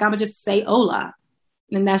was just like, I'm going to just say Ola.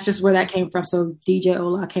 And that's just where that came from. So DJ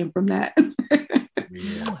Ola came from that.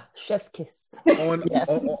 Yeah. Chef's kiss.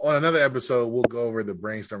 On another episode, we'll go over the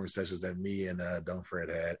brainstorming sessions that me and Don't Fred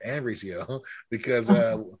had and Ricio, because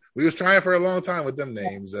we was trying for a long time with them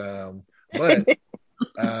names. But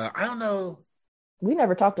I don't know. We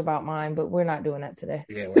never talked about mine, but we're not doing that today.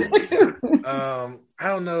 Yeah. I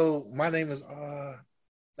don't know. My name is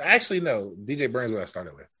actually no. DJ Burns is what I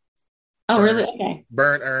started with. Oh, Burn, really? Okay.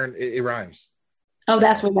 Burn, earn. It rhymes. Oh,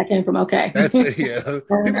 that's where that came from. Okay. That's yeah.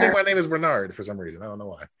 People think my name is Bernard for some reason. I don't know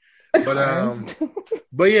why.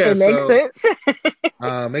 But yeah. It makes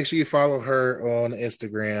sense. Make sure you follow her on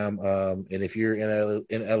Instagram. And if you're in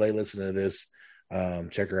LA listening to this,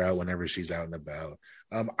 check her out whenever she's out and about.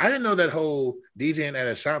 I didn't know that whole DJing at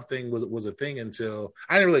a shop thing was a thing until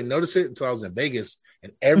I didn't really notice it until I was in Vegas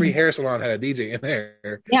and every hair salon had a DJ in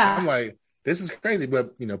there. Yeah. I'm like, this is crazy,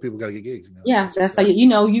 but people got to get gigs. Yeah, so that's like,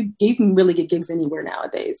 you can really get gigs anywhere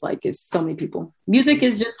nowadays. Like it's so many people. Music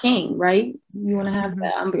is just king, right? You want to have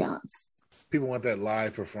that ambiance. People want that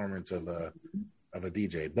live performance of a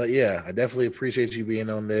DJ. But yeah, I definitely appreciate you being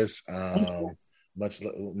on this. Much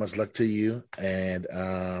luck to you. And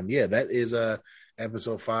that is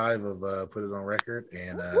episode 5 of Put It On Record,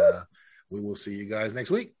 and we will see you guys next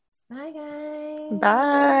week. Bye guys.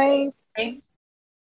 Bye. Bye.